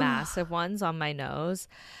 2 massive ones on my nose,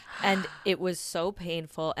 and it was so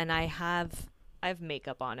painful. And I have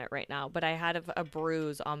makeup on it right now, but I had a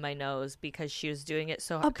bruise on my nose because she was doing it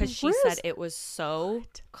so hard, because she said it was so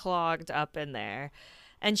clogged up in there.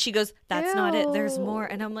 And she goes, that's not it, there's more.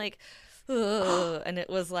 And I'm like, ugh. And it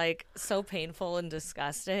was like so painful and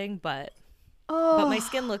disgusting, but my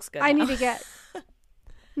skin looks good I now. need to get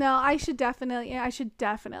No, I should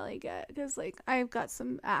definitely get, because like I've got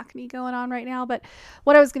some acne going on right now. But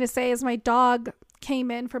what I was going to say is my dog came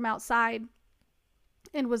in from outside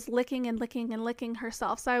and was licking and licking and licking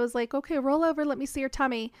herself. So I was like, okay, roll over. Let me see your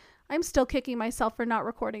tummy. I'm still kicking myself for not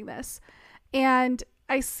recording this. And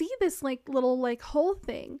I see this like little like hole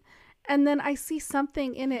thing. And then I see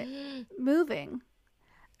something in it moving.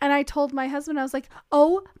 And I told my husband, I was like,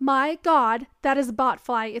 oh my God, that is a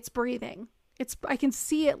botfly. It's breathing. I can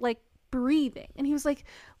see it like breathing. And he was like,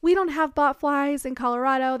 we don't have botflies in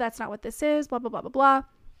Colorado. That's not what this is. Blah, blah, blah, blah, blah.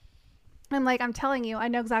 I'm like, I'm telling you, I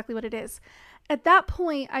know exactly what it is. At that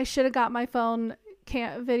point, I should have got my phone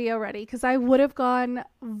video ready, because I would have gone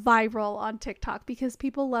viral on TikTok, because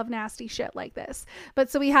people love nasty shit like this.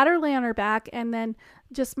 But so we had her lay on her back, and then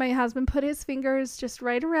just my husband put his fingers just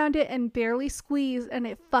right around it and barely squeezed, and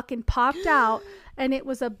it fucking popped out. And it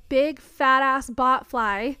was a big fat ass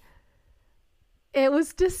botfly. It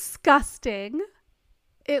was disgusting.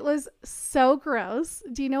 It was so gross.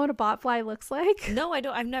 Do you know what a botfly looks like? No, I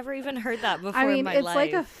don't. I've never even heard that before. I mean, in my it's life.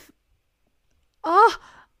 like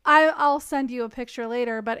I'll send you a picture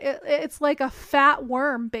later, but it's like a fat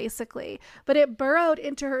worm basically, but it burrowed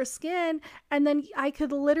into her skin, and then I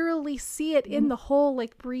could literally see it in the hole,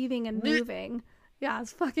 like breathing and moving. Yeah,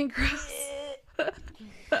 it's fucking gross.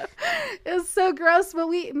 It was so gross, but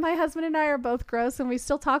my husband and I are both gross, and we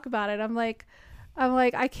still talk about it. I'm like,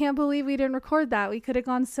 I can't believe we didn't record that. We could have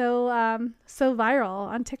gone so viral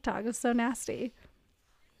on TikTok. It was so nasty.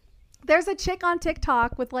 There's a chick on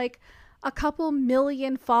TikTok with like a couple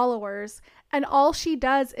million followers, and all she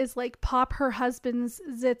does is like pop her husband's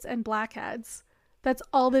zits and blackheads. That's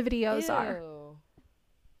all the videos are.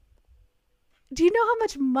 Do you know how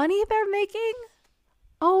much money they're making?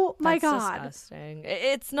 Oh my God. That's disgusting.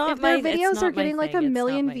 It's not if their videos are getting like a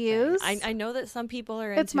million views. I know that some people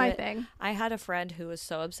are into it's my it. thing. I had a friend who was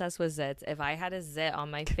so obsessed with zits. If I had a zit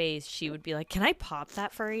on my face, she would be like, can I pop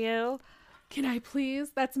that for you? Can I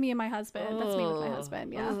please? That's me and my husband. That's me with my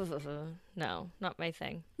husband. Yeah. No, not my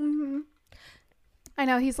thing. Mm-hmm. I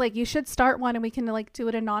know. He's like, you should start one, and we can like do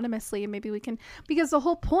it anonymously, and maybe we can, because the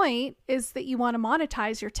whole point is that you want to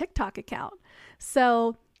monetize your TikTok account.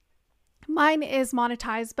 So mine is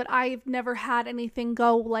monetized, but I've never had anything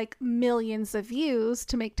go like millions of views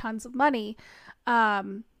to make tons of money. I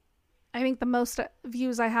think the most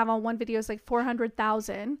views I have on one video is like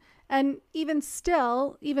 400,000. And even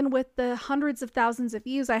still, even with the hundreds of thousands of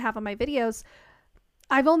views I have on my videos,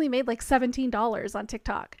 I've only made like $17 on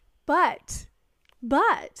TikTok. But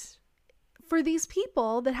for these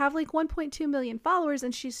people that have like 1.2 million followers,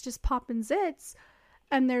 and she's just popping zits,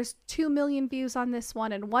 and there's 2 million views on this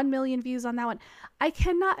one and 1 million views on that one. I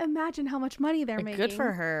cannot imagine how much money they're making. Good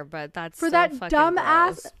for her, but that's for so that fucking dumb gross.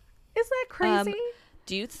 ass. Isn't that crazy?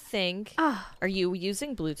 Do you think, are you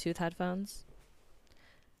using Bluetooth headphones?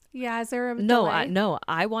 Yeah, is there a No, delay?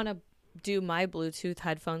 I want to do my Bluetooth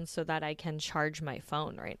headphones so that I can charge my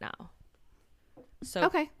phone right now. So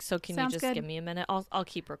Okay. So can Sounds you just good. give me a minute? I'll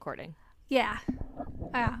keep recording. Yeah.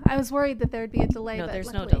 I was worried that there'd be a delay. No, but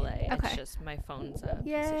there's luckily. no delay. Okay. It's just my phone's a piece of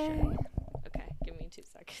Yay. shit. Okay, give me 2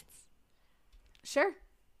 seconds. Sure.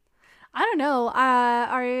 I don't know.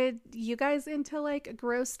 Are you guys into like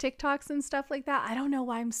gross TikToks and stuff like that? I don't know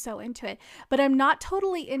why I'm so into it, but I'm not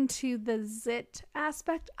totally into the zit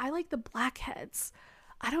aspect. I like the blackheads.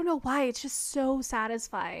 I don't know why. It's just so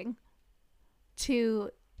satisfying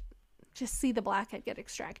to just see the blackhead get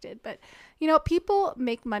extracted. But, you know, people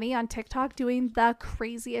make money on TikTok doing the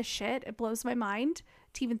craziest shit. It blows my mind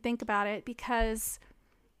to even think about it, because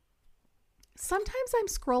sometimes I'm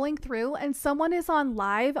scrolling through and someone is on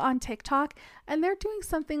live on TikTok and they're doing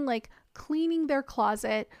something like cleaning their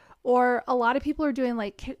closet, or a lot of people are doing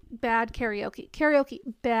like bad karaoke,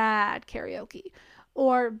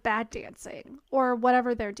 or bad dancing, or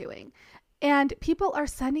whatever they're doing. And people are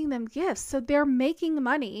sending them gifts. So they're making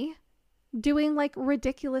money doing like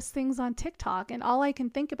ridiculous things on TikTok. And all I can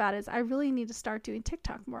think about is I really need to start doing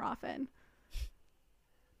TikTok more often.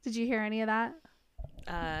 Did you hear any of that?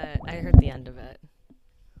 I heard the end of it.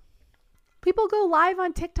 People go live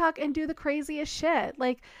on TikTok and do the craziest shit.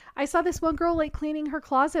 Like, I saw this one girl like cleaning her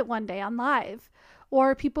closet one day on live,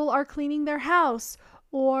 or people are cleaning their house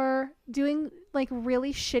or doing like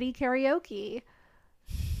really shitty karaoke.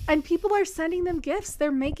 And people are sending them gifts.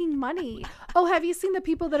 They're making money. Oh, have you seen the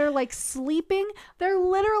people that are like sleeping? They're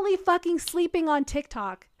literally fucking sleeping on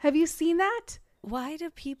TikTok. Have you seen that? Why do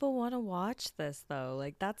people want to watch this though?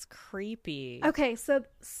 Like, that's creepy. Okay, so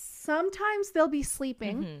sometimes they'll be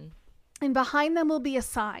sleeping and behind them will be a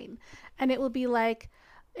sign, and it will be like,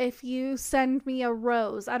 if you send me a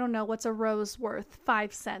rose, I don't know what's a rose worth,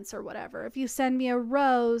 5 cents or whatever. If you send me a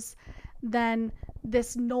rose, then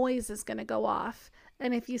this noise is going to go off.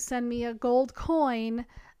 And if you send me a gold coin,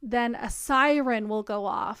 then a siren will go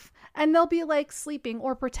off. And they'll be like sleeping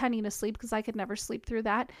or pretending to sleep, because I could never sleep through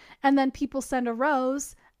that. And then people send a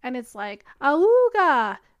rose and it's like,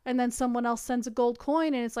 auga. And then someone else sends a gold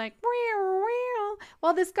coin and it's like,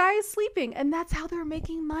 while this guy is sleeping. And that's how they're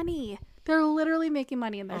making money. They're literally making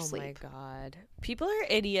money in their sleep. Oh my God. People are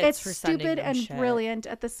idiots It's for sending stupid them and shit. brilliant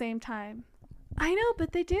at the same time. I know,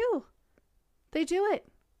 but they do. They do it.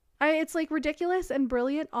 It's like ridiculous and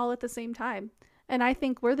brilliant all at the same time. And I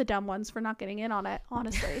think we're the dumb ones for not getting in on it,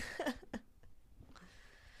 honestly.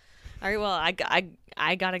 All right, well,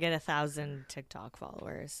 I gotta get 1,000 TikTok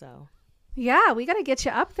followers, so. Yeah, we got to get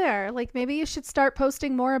you up there. Like, maybe you should start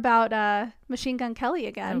posting more about Machine Gun Kelly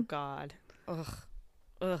again. Oh God. Ugh.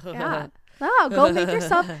 Yeah. No, go make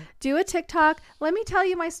yourself do a TikTok. Let me tell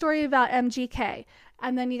you my story about MGK.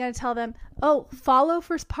 And then you got to tell them, oh, follow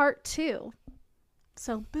for part 2.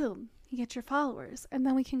 So boom, you get your followers. And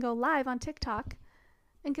then we can go live on TikTok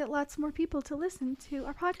and get lots more people to listen to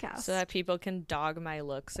our podcast. So that people can dog my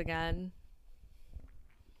looks again.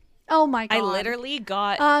 Oh my God. I literally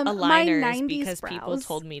got my aligners 90s because people brows.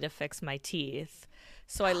 told me to fix my teeth.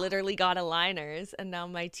 So I literally got aligners, and now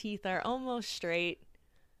my teeth are almost straight.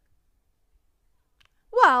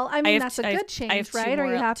 Well, I mean, that's a good change, right? Are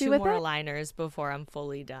you happy with it? I have 2 more it? aligners before I'm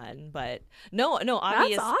fully done. But no,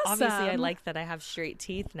 obviously I awesome. like that I have straight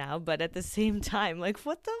teeth now. But at the same time, like,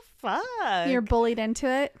 what the fuck? You're bullied into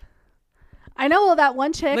it. I know. Well, that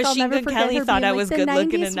one chick, I'll Machine never Gun forget Kelly her thought being, I like, was the good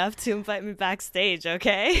looking 90s enough to invite me backstage.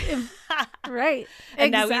 Okay, Right.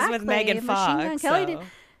 and now he's with Megan Fox.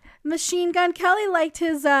 Machine Gun Kelly liked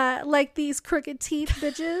his like these crooked teeth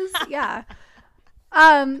bitches. Yeah.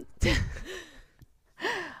 I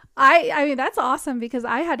mean, that's awesome, because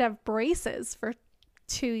I had to have braces for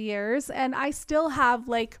 2 years and I still have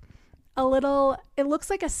like a little, it looks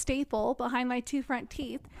like a staple behind my 2 front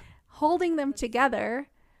teeth holding them together.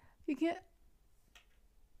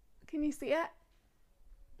 Can you see it?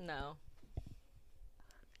 No.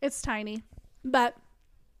 It's tiny, but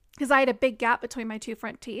because I had a big gap between my 2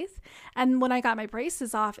 front teeth, and when I got my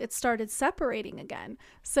braces off, it started separating again.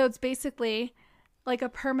 So it's basically like a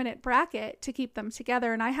permanent bracket to keep them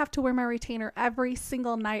together, and I have to wear my retainer every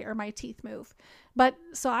single night or my teeth move. But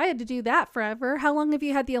so I had to do that forever. How long have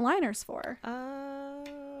you had the aligners for?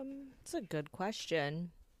 It's a good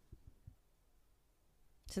question.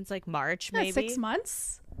 Since like March, maybe 6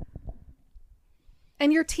 months.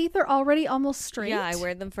 And your teeth are already almost straight? Yeah, I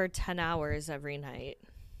wear them for 10 hours every night.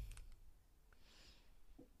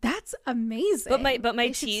 That's amazing. But my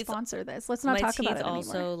They should teeth sponsor this. Let's not talk about it anymore. My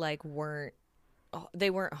teeth also like they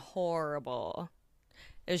weren't horrible.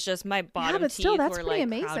 It was just my bottom teeth still, that's were pretty like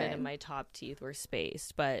amazing. crowded and my top teeth were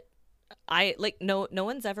spaced. But I like no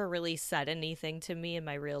one's ever really said anything to me in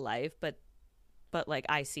my real life, but like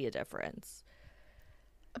I see a difference.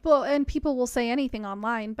 Well, and people will say anything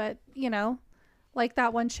online, but you know, like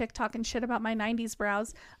that one chick talking shit about my 90s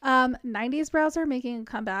brows. 90s brows are making a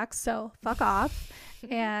comeback, so fuck off.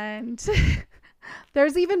 And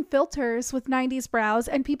there's even filters with 90s brows,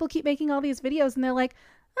 and people keep making all these videos and they're like,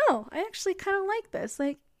 oh, I actually kind of like this.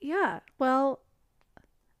 Like, yeah, well,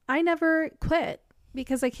 I never quit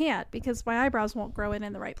because I can't, because my eyebrows won't grow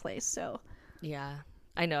in the right place. So yeah,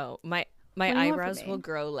 I know my eyebrows will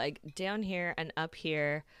grow like down here and up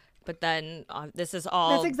here, but then this is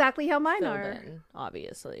all that's exactly how mine are in,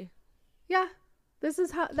 obviously. Yeah,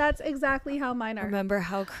 that's exactly how mine are. Remember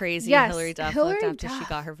how crazy yes, Hilary Duff looked after she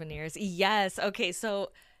got her veneers? Yes. Okay,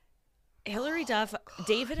 so Hilary Duff,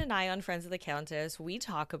 David and I on Friends of the Countess, we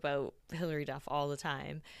talk about Hilary Duff all the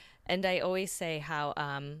time, and I always say how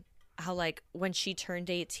like when she turned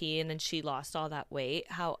 18 and she lost all that weight,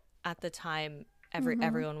 how at the time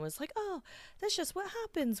everyone was like, oh, that's just what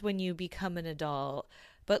happens when you become an adult.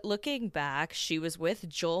 But looking back, she was with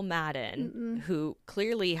Joel Madden, who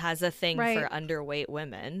clearly has a thing for underweight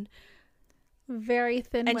women. Very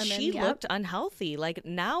thin and women. And she looked unhealthy. Like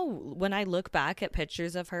now, when I look back at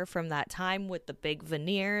pictures of her from that time with the big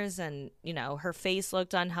veneers and, you know, her face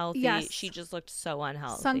looked unhealthy. Yes. She just looked so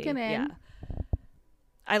unhealthy. Sunken in. Yeah.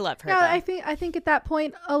 I love her. Yeah, I think at that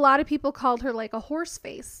point, a lot of people called her like a horse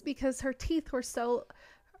face because her teeth were so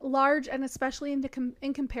large, and especially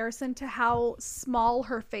in comparison to how small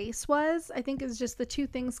her face was. I think it's just the two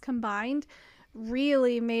things combined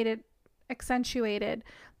really made it accentuated.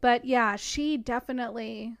 But yeah, she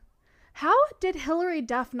definitely. How did Hilary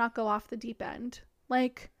Duff not go off the deep end?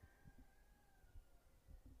 Like,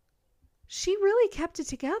 she really kept it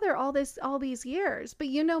together all these years. But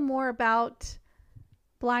you know more about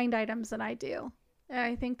blind items than I do. And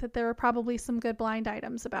I think that there were probably some good blind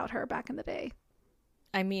items about her back in the day.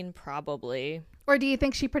 I mean, probably. Or do you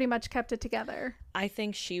think she pretty much kept it together? I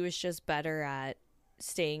think she was just better at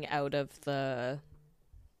staying out of the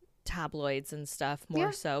tabloids and stuff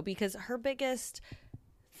more so, because her biggest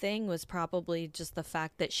thing was probably just the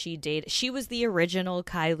fact that she was the original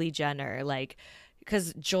Kylie Jenner, like,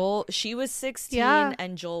 because she was 16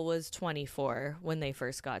 and Joel was 24 when they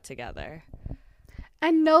first got together.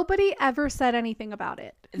 And nobody ever said anything about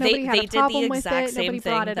it. Nobody had a problem with it. Nobody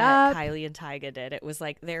brought it up. They did the exact same thing that Kylie and Tyga did. It was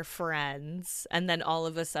like they're friends, and then all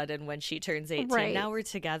of a sudden, when she turns 18, now we're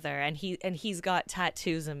together, and he's got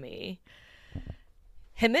tattoos of me.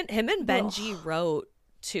 Him and Benji wrote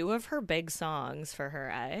two of her big songs for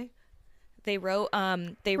her. They wrote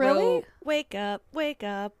wrote wake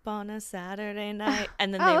up on a Saturday night,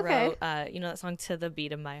 and then wrote you know that song To the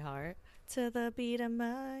Beat of My Heart. To the beat of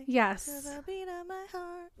my yes. To the beat of my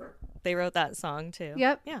heart. They wrote that song too.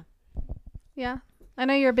 Yep. Yeah. I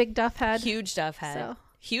know you're a big Duff head. Huge Duff head. So.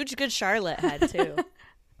 Huge Good Charlotte head too.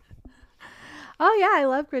 Oh yeah, I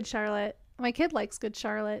love Good Charlotte. My kid likes Good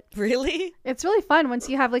Charlotte. Really? It's really fun once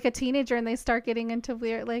you have like a teenager and they start getting into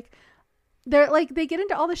weird, like they get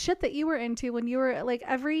into all the shit that you were into when you were like,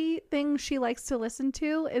 everything she likes to listen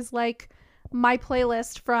to is like my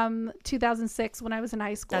playlist from 2006 when I was in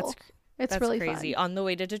high school. That's really crazy. Fun. On the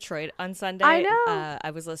way to Detroit on Sunday, I know.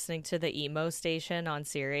 I was listening to the emo station on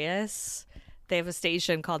Sirius. They have a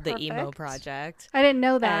station called the Emo Project. I didn't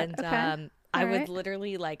know that. And okay. I would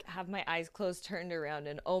literally like have my eyes closed, turned around,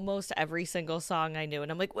 and almost every single song I knew.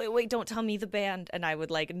 And I'm like, wait, don't tell me the band. And I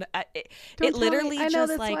would like, it literally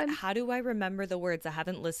just like, one. How do I remember the words? I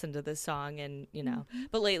haven't listened to this song, and you know. Mm-hmm.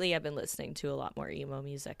 But lately, I've been listening to a lot more emo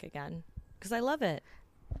music again because I love it.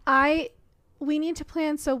 We need to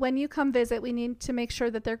plan, so when you come visit, we need to make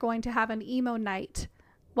sure that they're going to have an emo night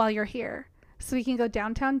while you're here. So we can go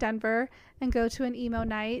downtown Denver and go to an emo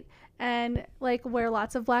night and like wear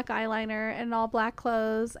lots of black eyeliner and all black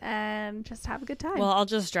clothes and just have a good time. Well, I'll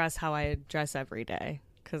just dress how I dress every day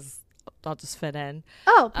because I'll just fit in.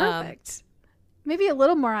 Oh, perfect. Maybe a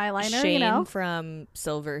little more eyeliner, Shane you know? from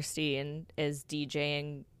Silverstein is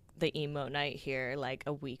DJing the emo night here like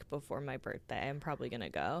a week before my birthday. I'm probably going to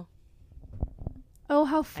go. Oh,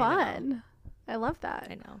 how fun. I love that.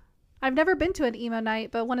 I know. I've never been to an emo night,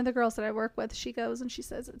 but one of the girls that I work with, she goes and she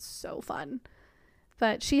says it's so fun.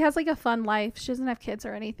 But she has like a fun life. She doesn't have kids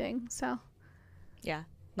or anything. So yeah,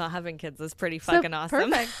 not having kids is pretty fucking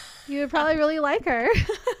awesome. Perfect. You would probably really like her.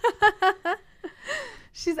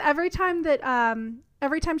 She's every time that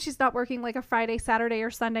Every time she's not working like a Friday, Saturday, or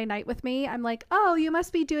Sunday night with me, I'm like, oh, you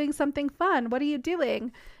must be doing something fun. What are you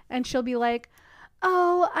doing? And she'll be like,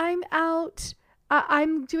 oh, I'm out.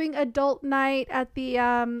 I'm doing adult night at the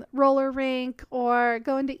roller rink, or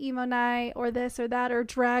going to emo night, or this or that, or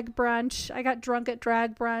drag brunch. I got drunk at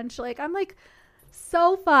drag brunch. Like, I'm like,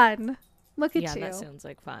 so fun. Look at you. Yeah, that sounds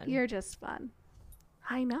like fun. You're just fun.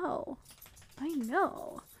 I know.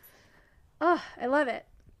 Oh, I love it.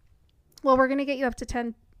 Well, we're going to get you up to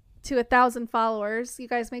 1,000 followers. You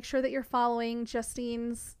guys make sure that you're following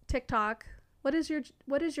Justine's TikTok. What is your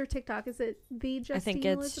TikTok? Is it the Justine I think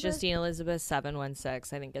it's Elizabeth? Justine Elizabeth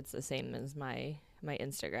 716. I think it's the same as my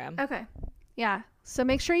Instagram. Okay. Yeah. So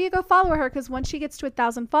make sure you go follow her, because once she gets to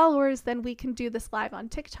 1,000 followers, then we can do this live on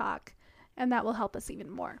TikTok, and that will help us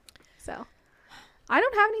even more. So I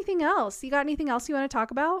don't have anything else. You got anything else you want to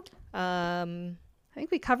talk about? I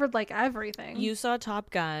think we covered like everything. You saw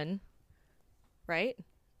Top Gun, right?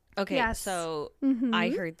 Okay, Yes. so Mhm. I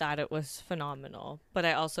heard that it was phenomenal, but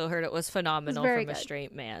I also heard it was phenomenal very from a good.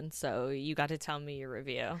 straight man. So you got to tell me your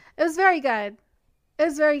review. It was very good.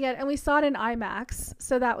 And we saw it in IMAX,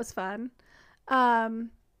 so that was fun.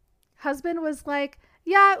 Husband was like,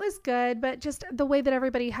 yeah, it was good, but just the way that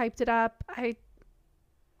everybody hyped it up,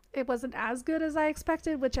 it wasn't as good as I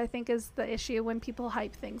expected, which I think is the issue when people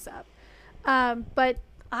hype things up. But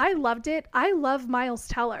I loved it. I love Miles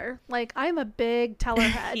Teller. Like, I'm a big Teller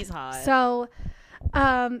head. He's hot. So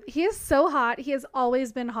he is so hot. He has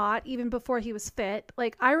always been hot, even before he was fit.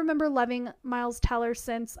 Like, I remember loving Miles Teller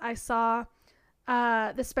since I saw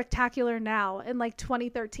The Spectacular Now in like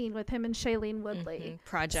 2013 with him and Shailene Woodley.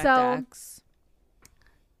 Project So- X.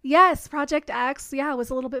 Yes, Project X. Yeah, it was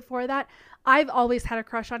a little bit before that. I've always had a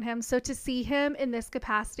crush on him. So to see him in this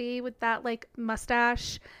capacity with that like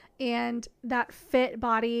mustache and that fit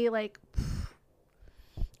body, like,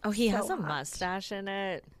 Oh, he so has a hot. mustache in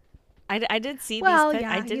it. I did see Well, these.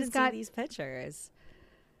 yeah, I he's didn't got- see these pictures.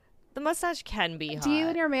 The mustache can be hot. do you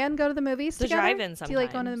and your man go to the movies the together? drive-in Do sometimes. you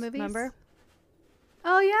like going to the movies? Remember?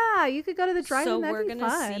 Oh yeah, you could go to the drive-in. So That'd we're be gonna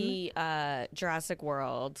fun. see Jurassic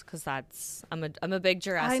World, because I'm a big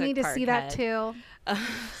Jurassic. I need to Park see that head. too.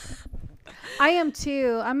 I am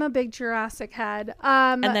too. I'm a big Jurassic head.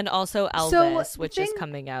 And then also so Elvis, the which is thing-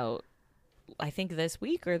 coming out, I think this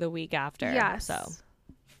week or the week after. Yes. So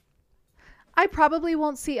I probably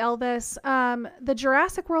won't see Elvis. The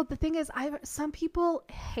Jurassic World, the thing is, some people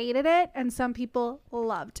hated it and some people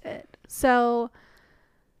loved it. So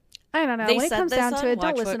I don't know. they When it said comes this down on to it,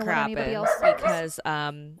 don't Watch listen What to what anybody else says.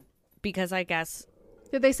 because I guess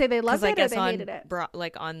Did they say they loved I it or guess they on hated it?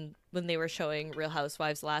 like on when they were showing Real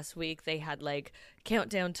Housewives last week, they had like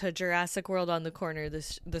countdown to Jurassic World on the corner of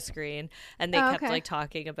the screen, and they Oh, kept okay. like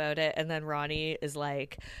talking about it, and then Ronnie is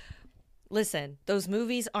like, listen, those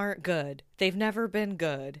movies aren't good. They've never been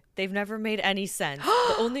good. They've never made any sense.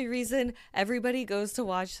 The only reason everybody goes to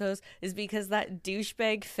watch those is because that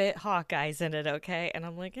douchebag fit Hawkeye's in it, okay? And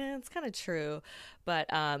I'm like, it's kind of true. But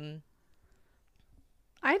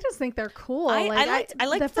I just think they're cool. I liked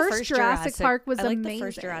the first Jurassic Park was I liked amazing. the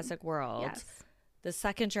first Jurassic World. Yes. The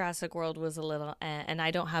second Jurassic World was a little and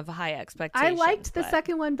I don't have high I expectations. liked the but-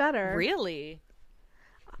 second one better. Really?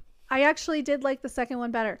 I actually did like the second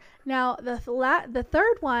one better. Now, the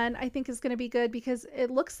third one I think is going to be good because it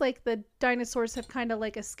looks like the dinosaurs have kind of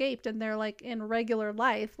like escaped and they're like in regular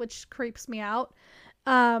life, which creeps me out.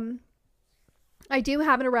 I do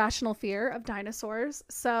have an irrational fear of dinosaurs,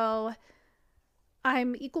 so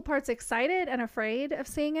I'm equal parts excited and afraid of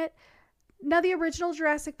seeing it. Now, the original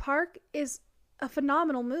Jurassic Park is a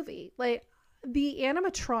phenomenal movie. Like, the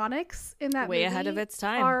animatronics in that Way movie ahead of its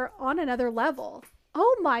time. are on another level.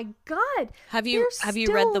 Oh my god! Have you read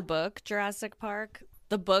still- the book Jurassic Park?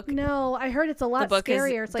 The book No, I heard it's a lot the book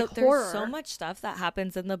scarier. It's like there's horror. so much stuff that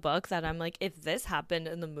happens in the book that I'm like, if this happened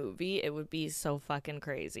in the movie, it would be so fucking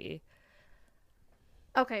crazy.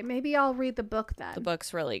 Okay, maybe I'll read the book then. The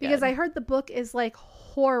book's really good. Because I heard the book is like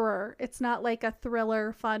horror. It's not like a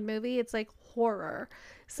thriller fun movie. It's like horror.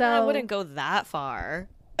 So I wouldn't go that far.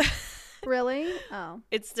 Really? Oh.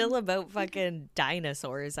 It's still about fucking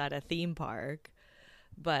dinosaurs at a theme park.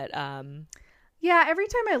 But Yeah, every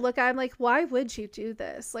time I look, I'm like, why would you do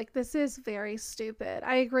this? Like, this is very stupid.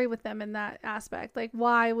 I agree with them in that aspect. Like,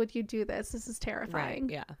 why would you do this? This is terrifying.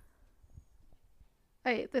 right,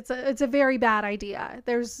 yeah. It's a very bad idea.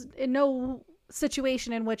 There's no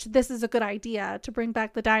situation in which this is a good idea to bring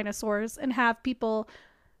back the dinosaurs and have people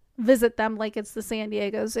visit them like it's the San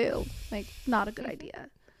Diego Zoo. Like, not a good idea.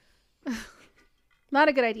 Not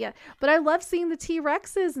a good idea. But I love seeing the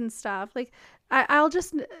T-Rexes and stuff. Like,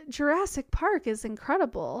 Jurassic Park is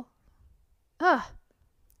incredible. Ugh.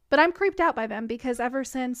 But I'm creeped out by them because ever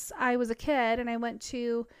since I was a kid and I went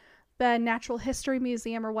to the Natural History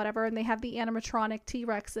Museum or whatever, and they have the animatronic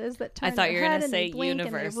T-Rexes that turn I thought their you were head gonna and say they blink and they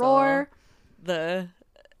Universal. roar. The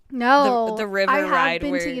No, the river I have ride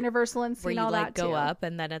been where, to Universal and where seen you all like that go too. up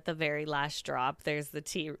and then at the very last drop there's the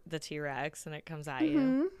T-Rex and it comes at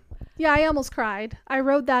you. Yeah, I almost cried. I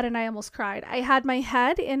rode that and I almost cried. I had my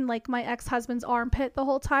head in like my ex-husband's armpit the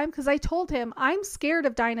whole time because I told him I'm scared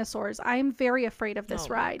of dinosaurs. I'm very afraid of this Oh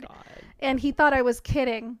my ride. God. And he thought I was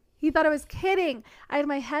kidding. He thought I was kidding. I had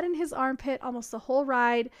my head in his armpit almost the whole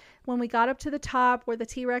ride. When we got up to the top where the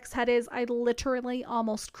T-Rex head is, I literally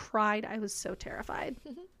almost cried. I was so terrified.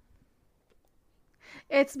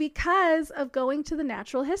 It's because of going to the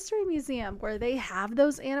Natural History Museum where they have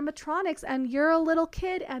those animatronics and you're a little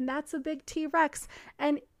kid and that's a big T-Rex.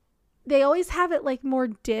 And they always have it like more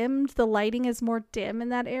dimmed. The lighting is more dim in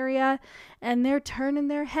that area. And they're turning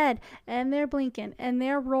their head and they're blinking and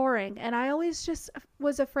they're roaring. And I always just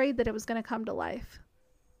was afraid that it was going to come to life.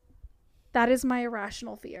 That is my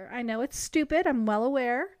irrational fear. I know it's stupid. I'm well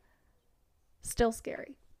aware. Still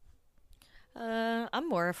scary. I'm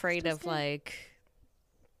more afraid Still of scary. like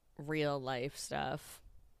real life stuff.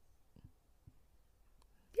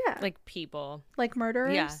 Yeah. Like people. Like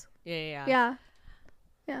murderers? Yeah.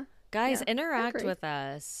 Yeah. Guys, Yeah, I interact agree. with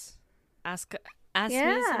us. Ask me some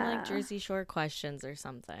Yeah. like Jersey Shore questions or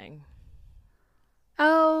something.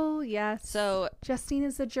 Oh, yes. So Justine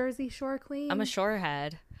is a Jersey Shore queen. I'm a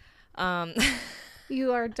shorehead.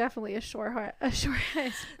 You are definitely a shorehead.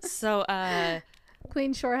 So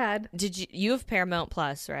Queen Shorehead. you have Paramount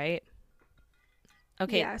Plus, right?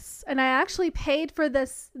 Okay. Yes. And I actually paid for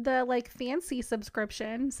the like fancy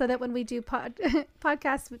subscription so that when we do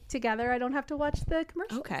podcasts together, I don't have to watch the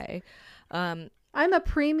commercials. Okay. I'm a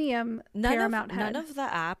premium Paramount head. None of the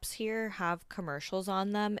apps here have commercials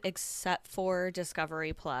on them except for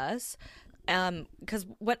Discovery Plus. Because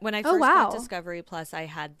when I Oh, first wow. got Discovery Plus, I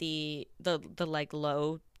had the like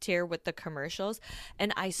low tier with the commercials,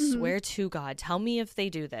 and I swear to God, tell me if they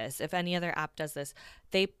do this, if any other app does this,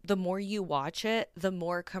 the more you watch it, the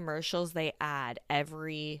more commercials they add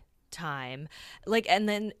every time. Like, and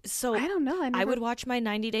then so I don't know. I would watch my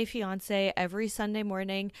 90 Day Fiance every Sunday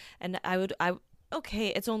morning, and okay,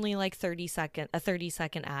 it's only like a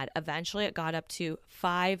 30-second ad. Eventually it got up to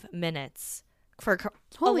 5 minutes for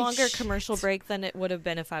a Holy longer shit. commercial break than it would have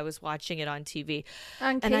been if I was watching it on TV.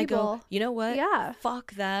 On And I go, cable. you know what? Yeah.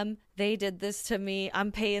 Fuck them. They did this to me.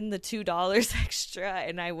 I'm paying the $2 extra.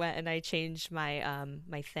 And I went and I changed my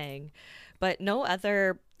my thing. But no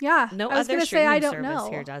other Yeah. no I was other gonna streaming say I don't service know.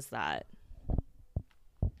 here does that.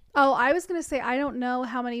 Oh, I was going to say I don't know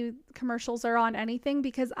how many commercials are on anything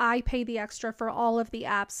because I pay the extra for all of the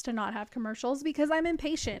apps to not have commercials because I'm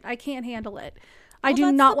impatient. I can't handle it. I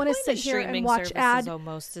do not want to sit here and watch ads.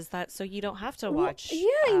 Almost is that so you don't have to watch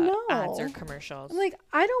I know. ads or commercials. I'm like,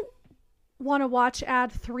 I don't want to watch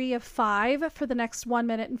ad 3 of 5 for the next 1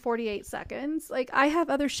 minute and 48 seconds. Like, I have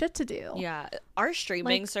other shit to do. Yeah, our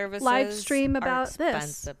streaming Like, services live stream about are this.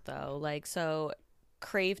 expensive though. Like so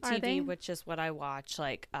Crave Are they? TV, which is what I watch,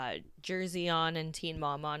 like Jersey on and Teen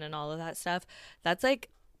Mom on and all of that stuff. That's like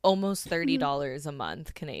almost $30 a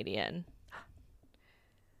month Canadian.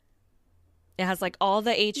 It has like all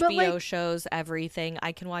the HBO shows, everything.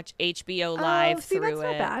 I can watch HBO live see, through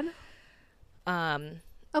that's it. Not bad.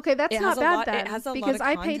 Okay, that's It not has a bad lot. then. It has a lot because of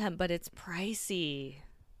content, but it's pricey.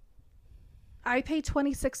 I pay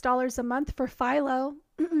 $26 a month for Philo,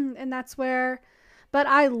 and that's where. But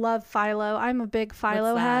I love Philo. I'm a big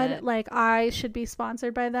Philo What's head. that? Like, I should be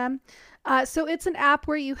sponsored by them. So it's an app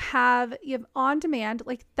where you have on demand,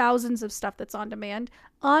 like thousands of stuff that's on demand,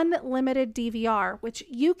 unlimited DVR, which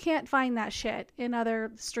you can't find that shit in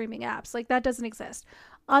other streaming apps. Like, that doesn't exist.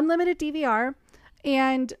 Unlimited DVR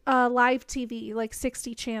and live TV, like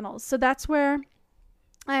 60 channels. So that's where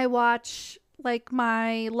I watch like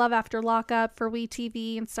my Love After Lockup for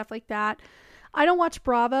WeTV and stuff like that. I don't watch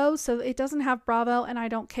Bravo, so it doesn't have Bravo, and I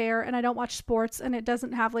don't care. And I don't watch sports, and it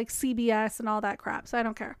doesn't have like CBS and all that crap, so I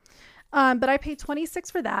don't care. But I pay $26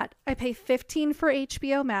 for that. I pay $15 for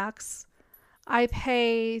HBO Max. I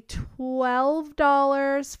pay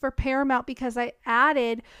 $12 for Paramount because I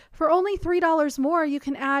added, for only $3 more, you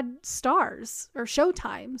can add Stars or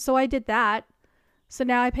Showtime. So I did that. So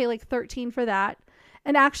now I pay like $13 for that.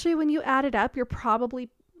 And actually, when you add it up, you're probably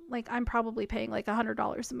like, I'm probably paying like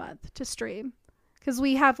 $100 a month to stream. Because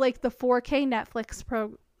we have like the 4K Netflix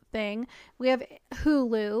Pro thing. We have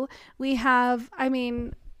Hulu. We have, I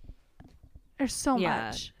mean, there's so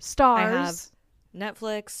much. Stars. I have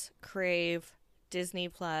Netflix, Crave, Disney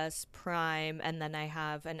Plus, Prime, and then I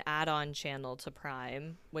have an add-on channel to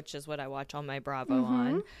Prime, which is what I watch all my Bravo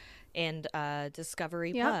on, and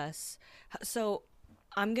Discovery Plus. So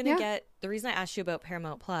I'm gonna get, the reason I asked you about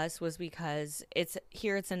Paramount Plus was because it's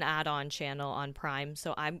an add-on channel on Prime,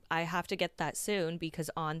 so I have to get that soon because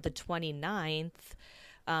on the 29th,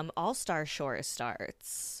 All-Star Shore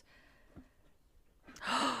starts.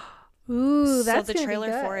 Ooh, that's so the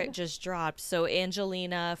trailer for it just dropped. So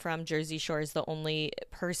Angelina from Jersey Shore is the only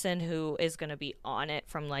person who is going to be on it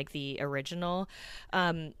from like the original.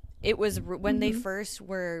 It was when they first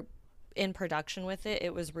were in production with it,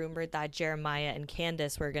 it was rumored that Jeremiah and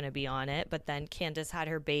Candace were going to be on it, but then Candace had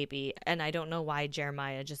her baby, and I don't know why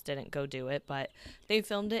Jeremiah just didn't go do it, but they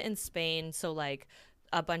filmed it in Spain, so like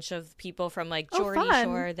a bunch of people from like Geordie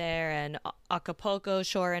Shore there, and Acapulco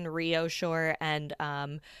Shore and Rio Shore, and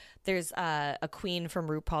there's a queen from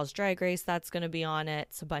RuPaul's Drag Race that's going to be on it.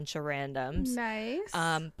 It's a bunch of randoms. Nice.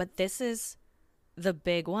 But this is the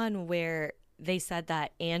big one where they said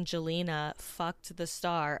that Angelina fucked the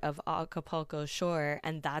star of Acapulco Shore,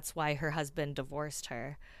 and that's why her husband divorced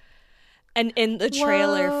her. And in the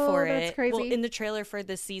trailer in the trailer for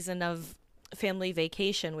the season of Family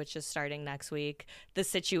Vacation, which is starting next week, the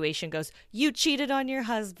situation goes, "You cheated on your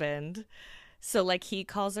husband." So like he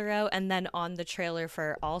calls her out, and then on the trailer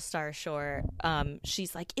for All-Star Shore,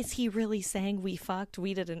 she's like, "Is he really saying we fucked?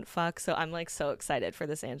 We didn't fuck." So I'm like so excited for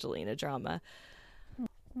this Angelina drama.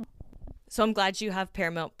 So I'm glad you have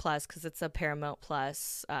Paramount Plus because it's a Paramount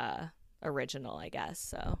Plus original, I guess.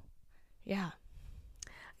 So, yeah.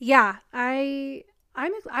 Yeah, I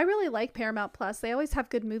really like Paramount Plus. They always have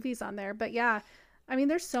good movies on there. But yeah, I mean,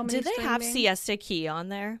 there's so many. Did they have Siesta Key on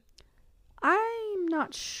there? I'm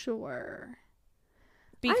not sure.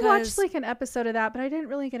 Because I watched like an episode of that, but I didn't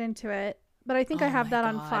really get into it. But I think I have that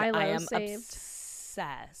on Philo I am saved.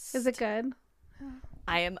 Obsessed. Is it good?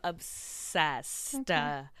 I am obsessed.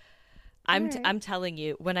 Okay. I'm telling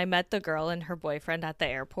you, when I met the girl and her boyfriend at the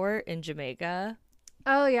airport in Jamaica.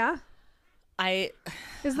 Oh yeah.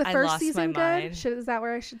 Is the first lost season my good? Is that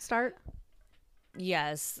where I should start?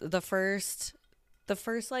 Yes, the first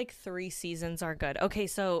like 3 seasons are good. Okay,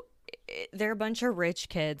 so they're a bunch of rich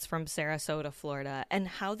kids from Sarasota, Florida, and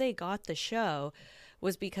how they got the show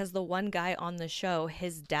was because the one guy on the show,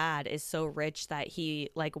 his dad is so rich that he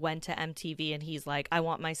like went to MTV and he's like, "I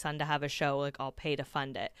want my son to have a show, like I'll pay to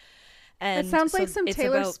fund it." And it sounds like so some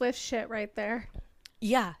Taylor Swift shit right there.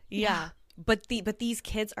 Yeah. But these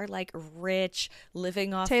kids are like rich,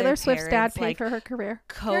 living off Taylor their Swift's parents, dad paid like, for her career.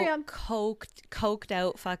 Coked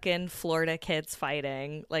out fucking Florida kids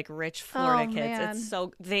fighting, like rich Florida kids. Man. It's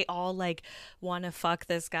so they all like want to fuck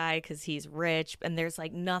this guy because he's rich, and there's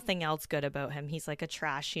like nothing else good about him. He's like a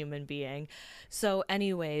trash human being. So,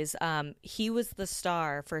 anyways, he was the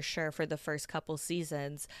star for sure for the first couple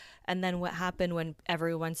seasons. And then what happened when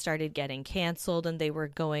everyone started getting canceled and they were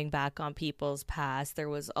going back on people's past, there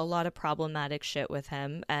was a lot of problematic shit with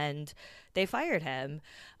him and they fired him.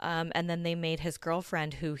 And then they made his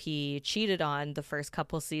girlfriend, who he cheated on the first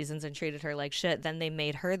couple seasons and treated her like shit, then they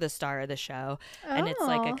made her the star of the show. And it's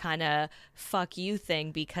like a kind of fuck you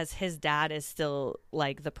thing because his dad is still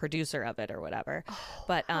like the producer of it or whatever.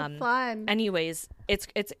 But fun. anyways,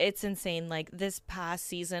 it's insane. Like this past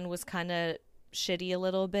season was kind of shitty a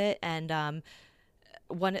little bit, and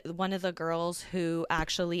one of the girls who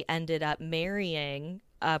actually ended up marrying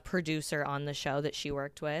a producer on the show that she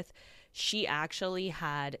worked with, she actually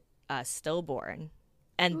had a stillborn,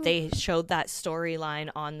 and they showed that storyline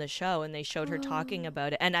on the show, and they showed her talking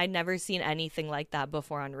about it, and I'd never seen anything like that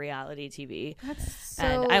before on reality TV. That's so,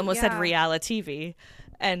 and I almost said reality TV.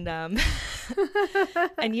 And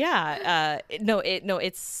and yeah,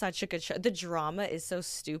 it's such a good show. The drama is so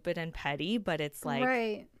stupid and petty, but it's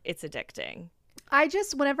like it's addicting.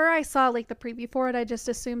 Whenever I saw like the preview for it, I just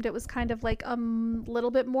assumed it was kind of like a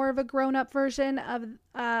little bit more of a grown-up version of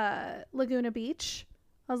Laguna Beach.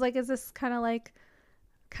 I was like, is this kind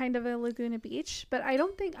of a Laguna Beach? But I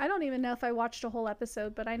don't even know if I watched a whole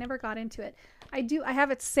episode, but I never got into it. I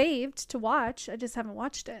have it saved to watch. I just haven't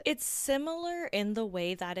watched it. It's similar in the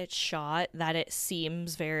way that it's shot, that it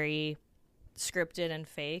seems very scripted and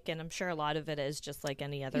fake, and I'm sure a lot of it is just like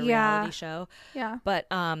any other reality show. Yeah.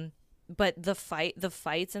 But the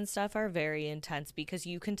fights and stuff are very intense because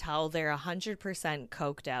you can tell they're 100%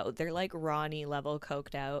 coked out. They're like Ronnie level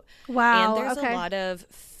coked out. Wow. And there's a lot of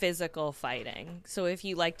physical fighting. So if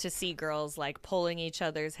you like to see girls like pulling each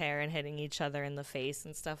other's hair and hitting each other in the face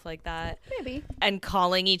and stuff like that. Maybe. And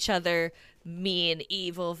calling each other mean,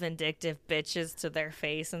 evil, vindictive bitches to their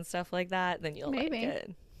face and stuff like that, then you'll like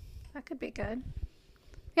it. That could be good.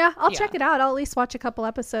 Yeah, I'll Yeah. check it out. I'll at least watch a couple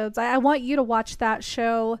episodes. I want you to watch that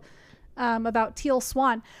show about Teal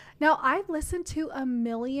Swan. Now, I've listened to a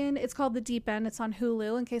million. It's called The Deep End. It's on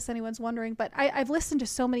Hulu, in case anyone's wondering. But I've listened to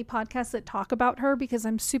so many podcasts that talk about her because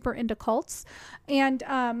I'm super into cults. And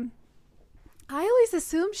I always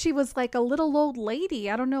assumed she was like a little old lady.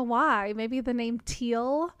 I don't know why. Maybe the name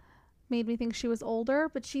Teal made me think she was older.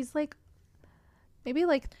 But she's like maybe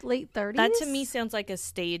like late 30s. That to me sounds like a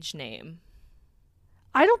stage name.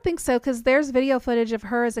 I don't think so, because there's video footage of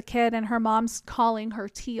her as a kid and her mom's calling her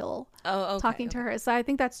Teal, Oh, okay. talking to her. So I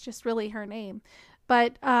think that's just really her name.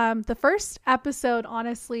 But the first episode,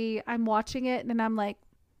 honestly, I'm watching it and I'm like,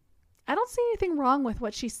 I don't see anything wrong with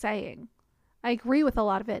what she's saying. I agree with a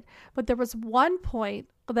lot of it. But there was one point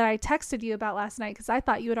that I texted you about last night because I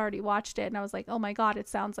thought you had already watched it. And I was like, oh my God, it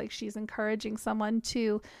sounds like she's encouraging someone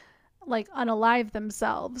to like unalive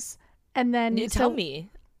themselves. And then Tell me.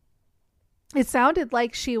 It sounded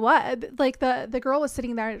like she was like the girl was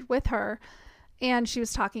sitting there with her and she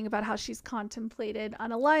was talking about how she's contemplated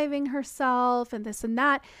unaliving herself and this and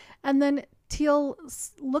that. And then Teal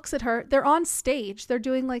looks at her. They're on stage. They're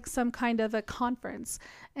doing like some kind of a conference.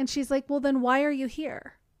 And she's like, well, then why are you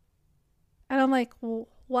here? And I'm like, well,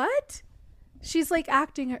 what? She's like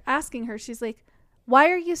asking her, she's like, why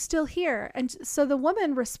are you still here? And so the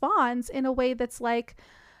woman responds in a way that's like,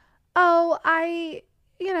 oh, I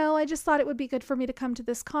just thought it would be good for me to come to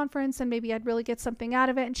this conference and maybe I'd really get something out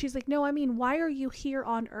of it. And she's like, no, I mean, why are you here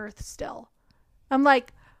on Earth still? I'm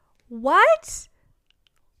like, what?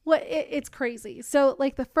 What? It's crazy. So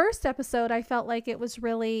like the first episode, I felt like it was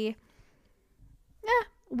really,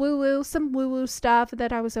 some woo-woo stuff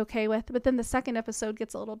that I was okay with. But then the second episode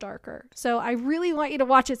gets a little darker. So I really want you to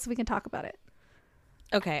watch it so we can talk about it.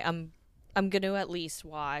 Okay, I'm going to at least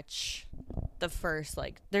watch the first,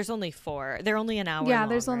 like, there's only 4. They're only an hour long,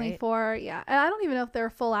 there's only right? 4. Yeah. And I don't even know if they're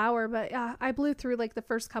a full hour, but I blew through like the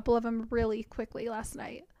first couple of them really quickly last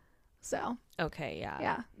night. So. Okay, yeah.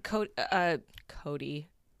 Yeah. Cody.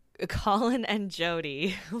 Colin and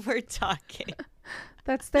Jody were talking.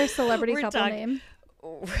 That's their celebrity couple name.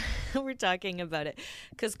 We're talking about it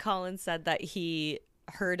because Colin said that he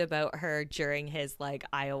heard about her during his like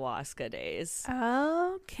ayahuasca days.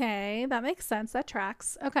 Okay, that makes sense. That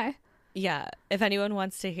tracks. Okay. Yeah, if anyone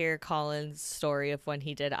wants to hear Colin's story of when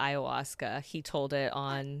he did ayahuasca, he told it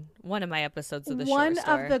on one of my episodes of the show. One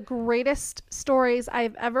of the greatest stories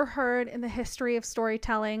I've ever heard in the history of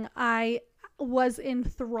storytelling. I was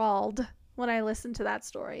enthralled when I listened to that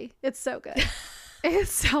story. It's so good.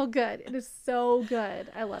 It's so good. It is so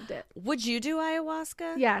good. I loved it. Would you do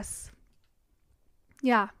ayahuasca? Yes.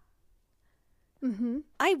 Yeah. Mm-hmm.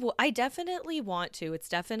 I definitely want to. It's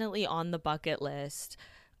definitely on the bucket list.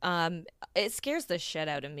 It scares the shit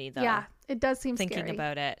out of me though. Yeah, it does seem thinking scary.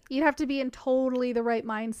 about it. You'd have to be in totally the right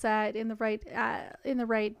mindset, in the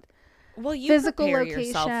right well, you physical prepare location.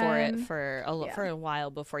 yourself for it for a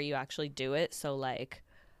while before you actually do it. So like,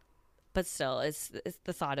 but still, it's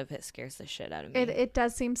the thought of it scares the shit out of me. It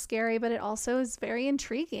does seem scary, but it also is very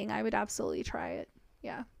intriguing. I would absolutely try it.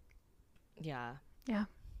 Yeah. Yeah. Yeah.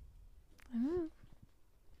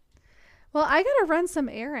 Well, I gotta run some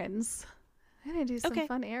errands. I'm gonna do some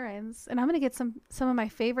fun errands, and I'm gonna get some of my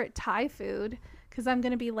favorite Thai food because I'm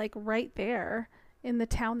gonna be like right there in the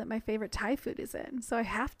town that my favorite Thai food is in. So I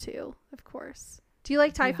have to, of course. Do you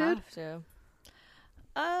like Thai food? Have to.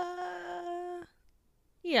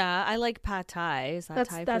 Yeah, I like pad Thai. Is that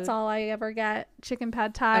Thai food? That's all I ever get. Chicken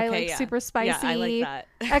pad Thai, okay, like super spicy. Yeah, I like that.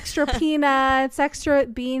 Extra peanuts, extra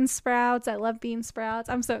bean sprouts. I love bean sprouts.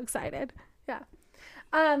 I'm so excited. Yeah.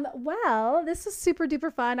 Well, this is super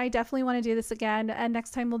duper fun. I definitely want to do this again. And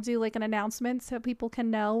next time we'll do like an announcement so people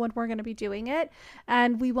can know when we're going to be doing it.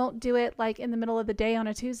 And we won't do it like in the middle of the day on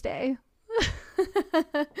a Tuesday.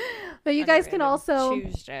 But you guys can also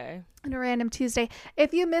Tuesday. On a random Tuesday.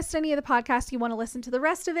 If you missed any of the podcast, you want to listen to the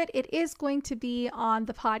rest of it, it is going to be on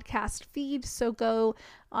the podcast feed. So go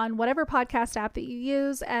on whatever podcast app that you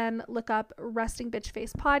use and look up Resting Bitch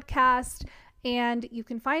Face Podcast. And you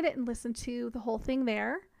can find it and listen to the whole thing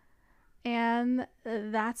there. And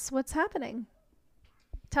that's what's happening.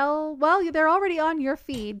 They're already on your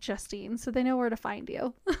feed, Justine, so they know where to find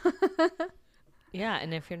you. Yeah,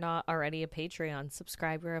 and if you're not already a Patreon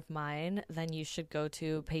subscriber of mine, then you should go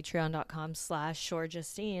to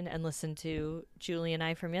patreon.com/ShoreJustine and listen to Julie and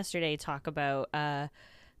I from yesterday talk about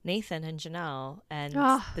Nathan and Janelle and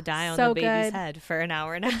the dye on the baby's head for an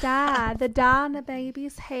hour and a half. The dye on the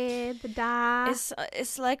baby's head. The dye.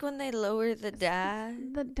 It's like when they lower the dye.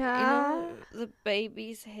 The dye. You know, the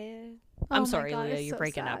baby's head. Oh I'm sorry, God, Leah. it's You're so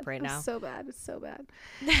breaking sad. up right now. It's so bad. It's so bad.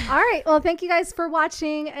 All right. Well, thank you guys for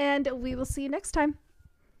watching, and we will see you next time.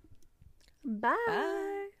 Bye.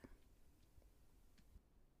 Bye.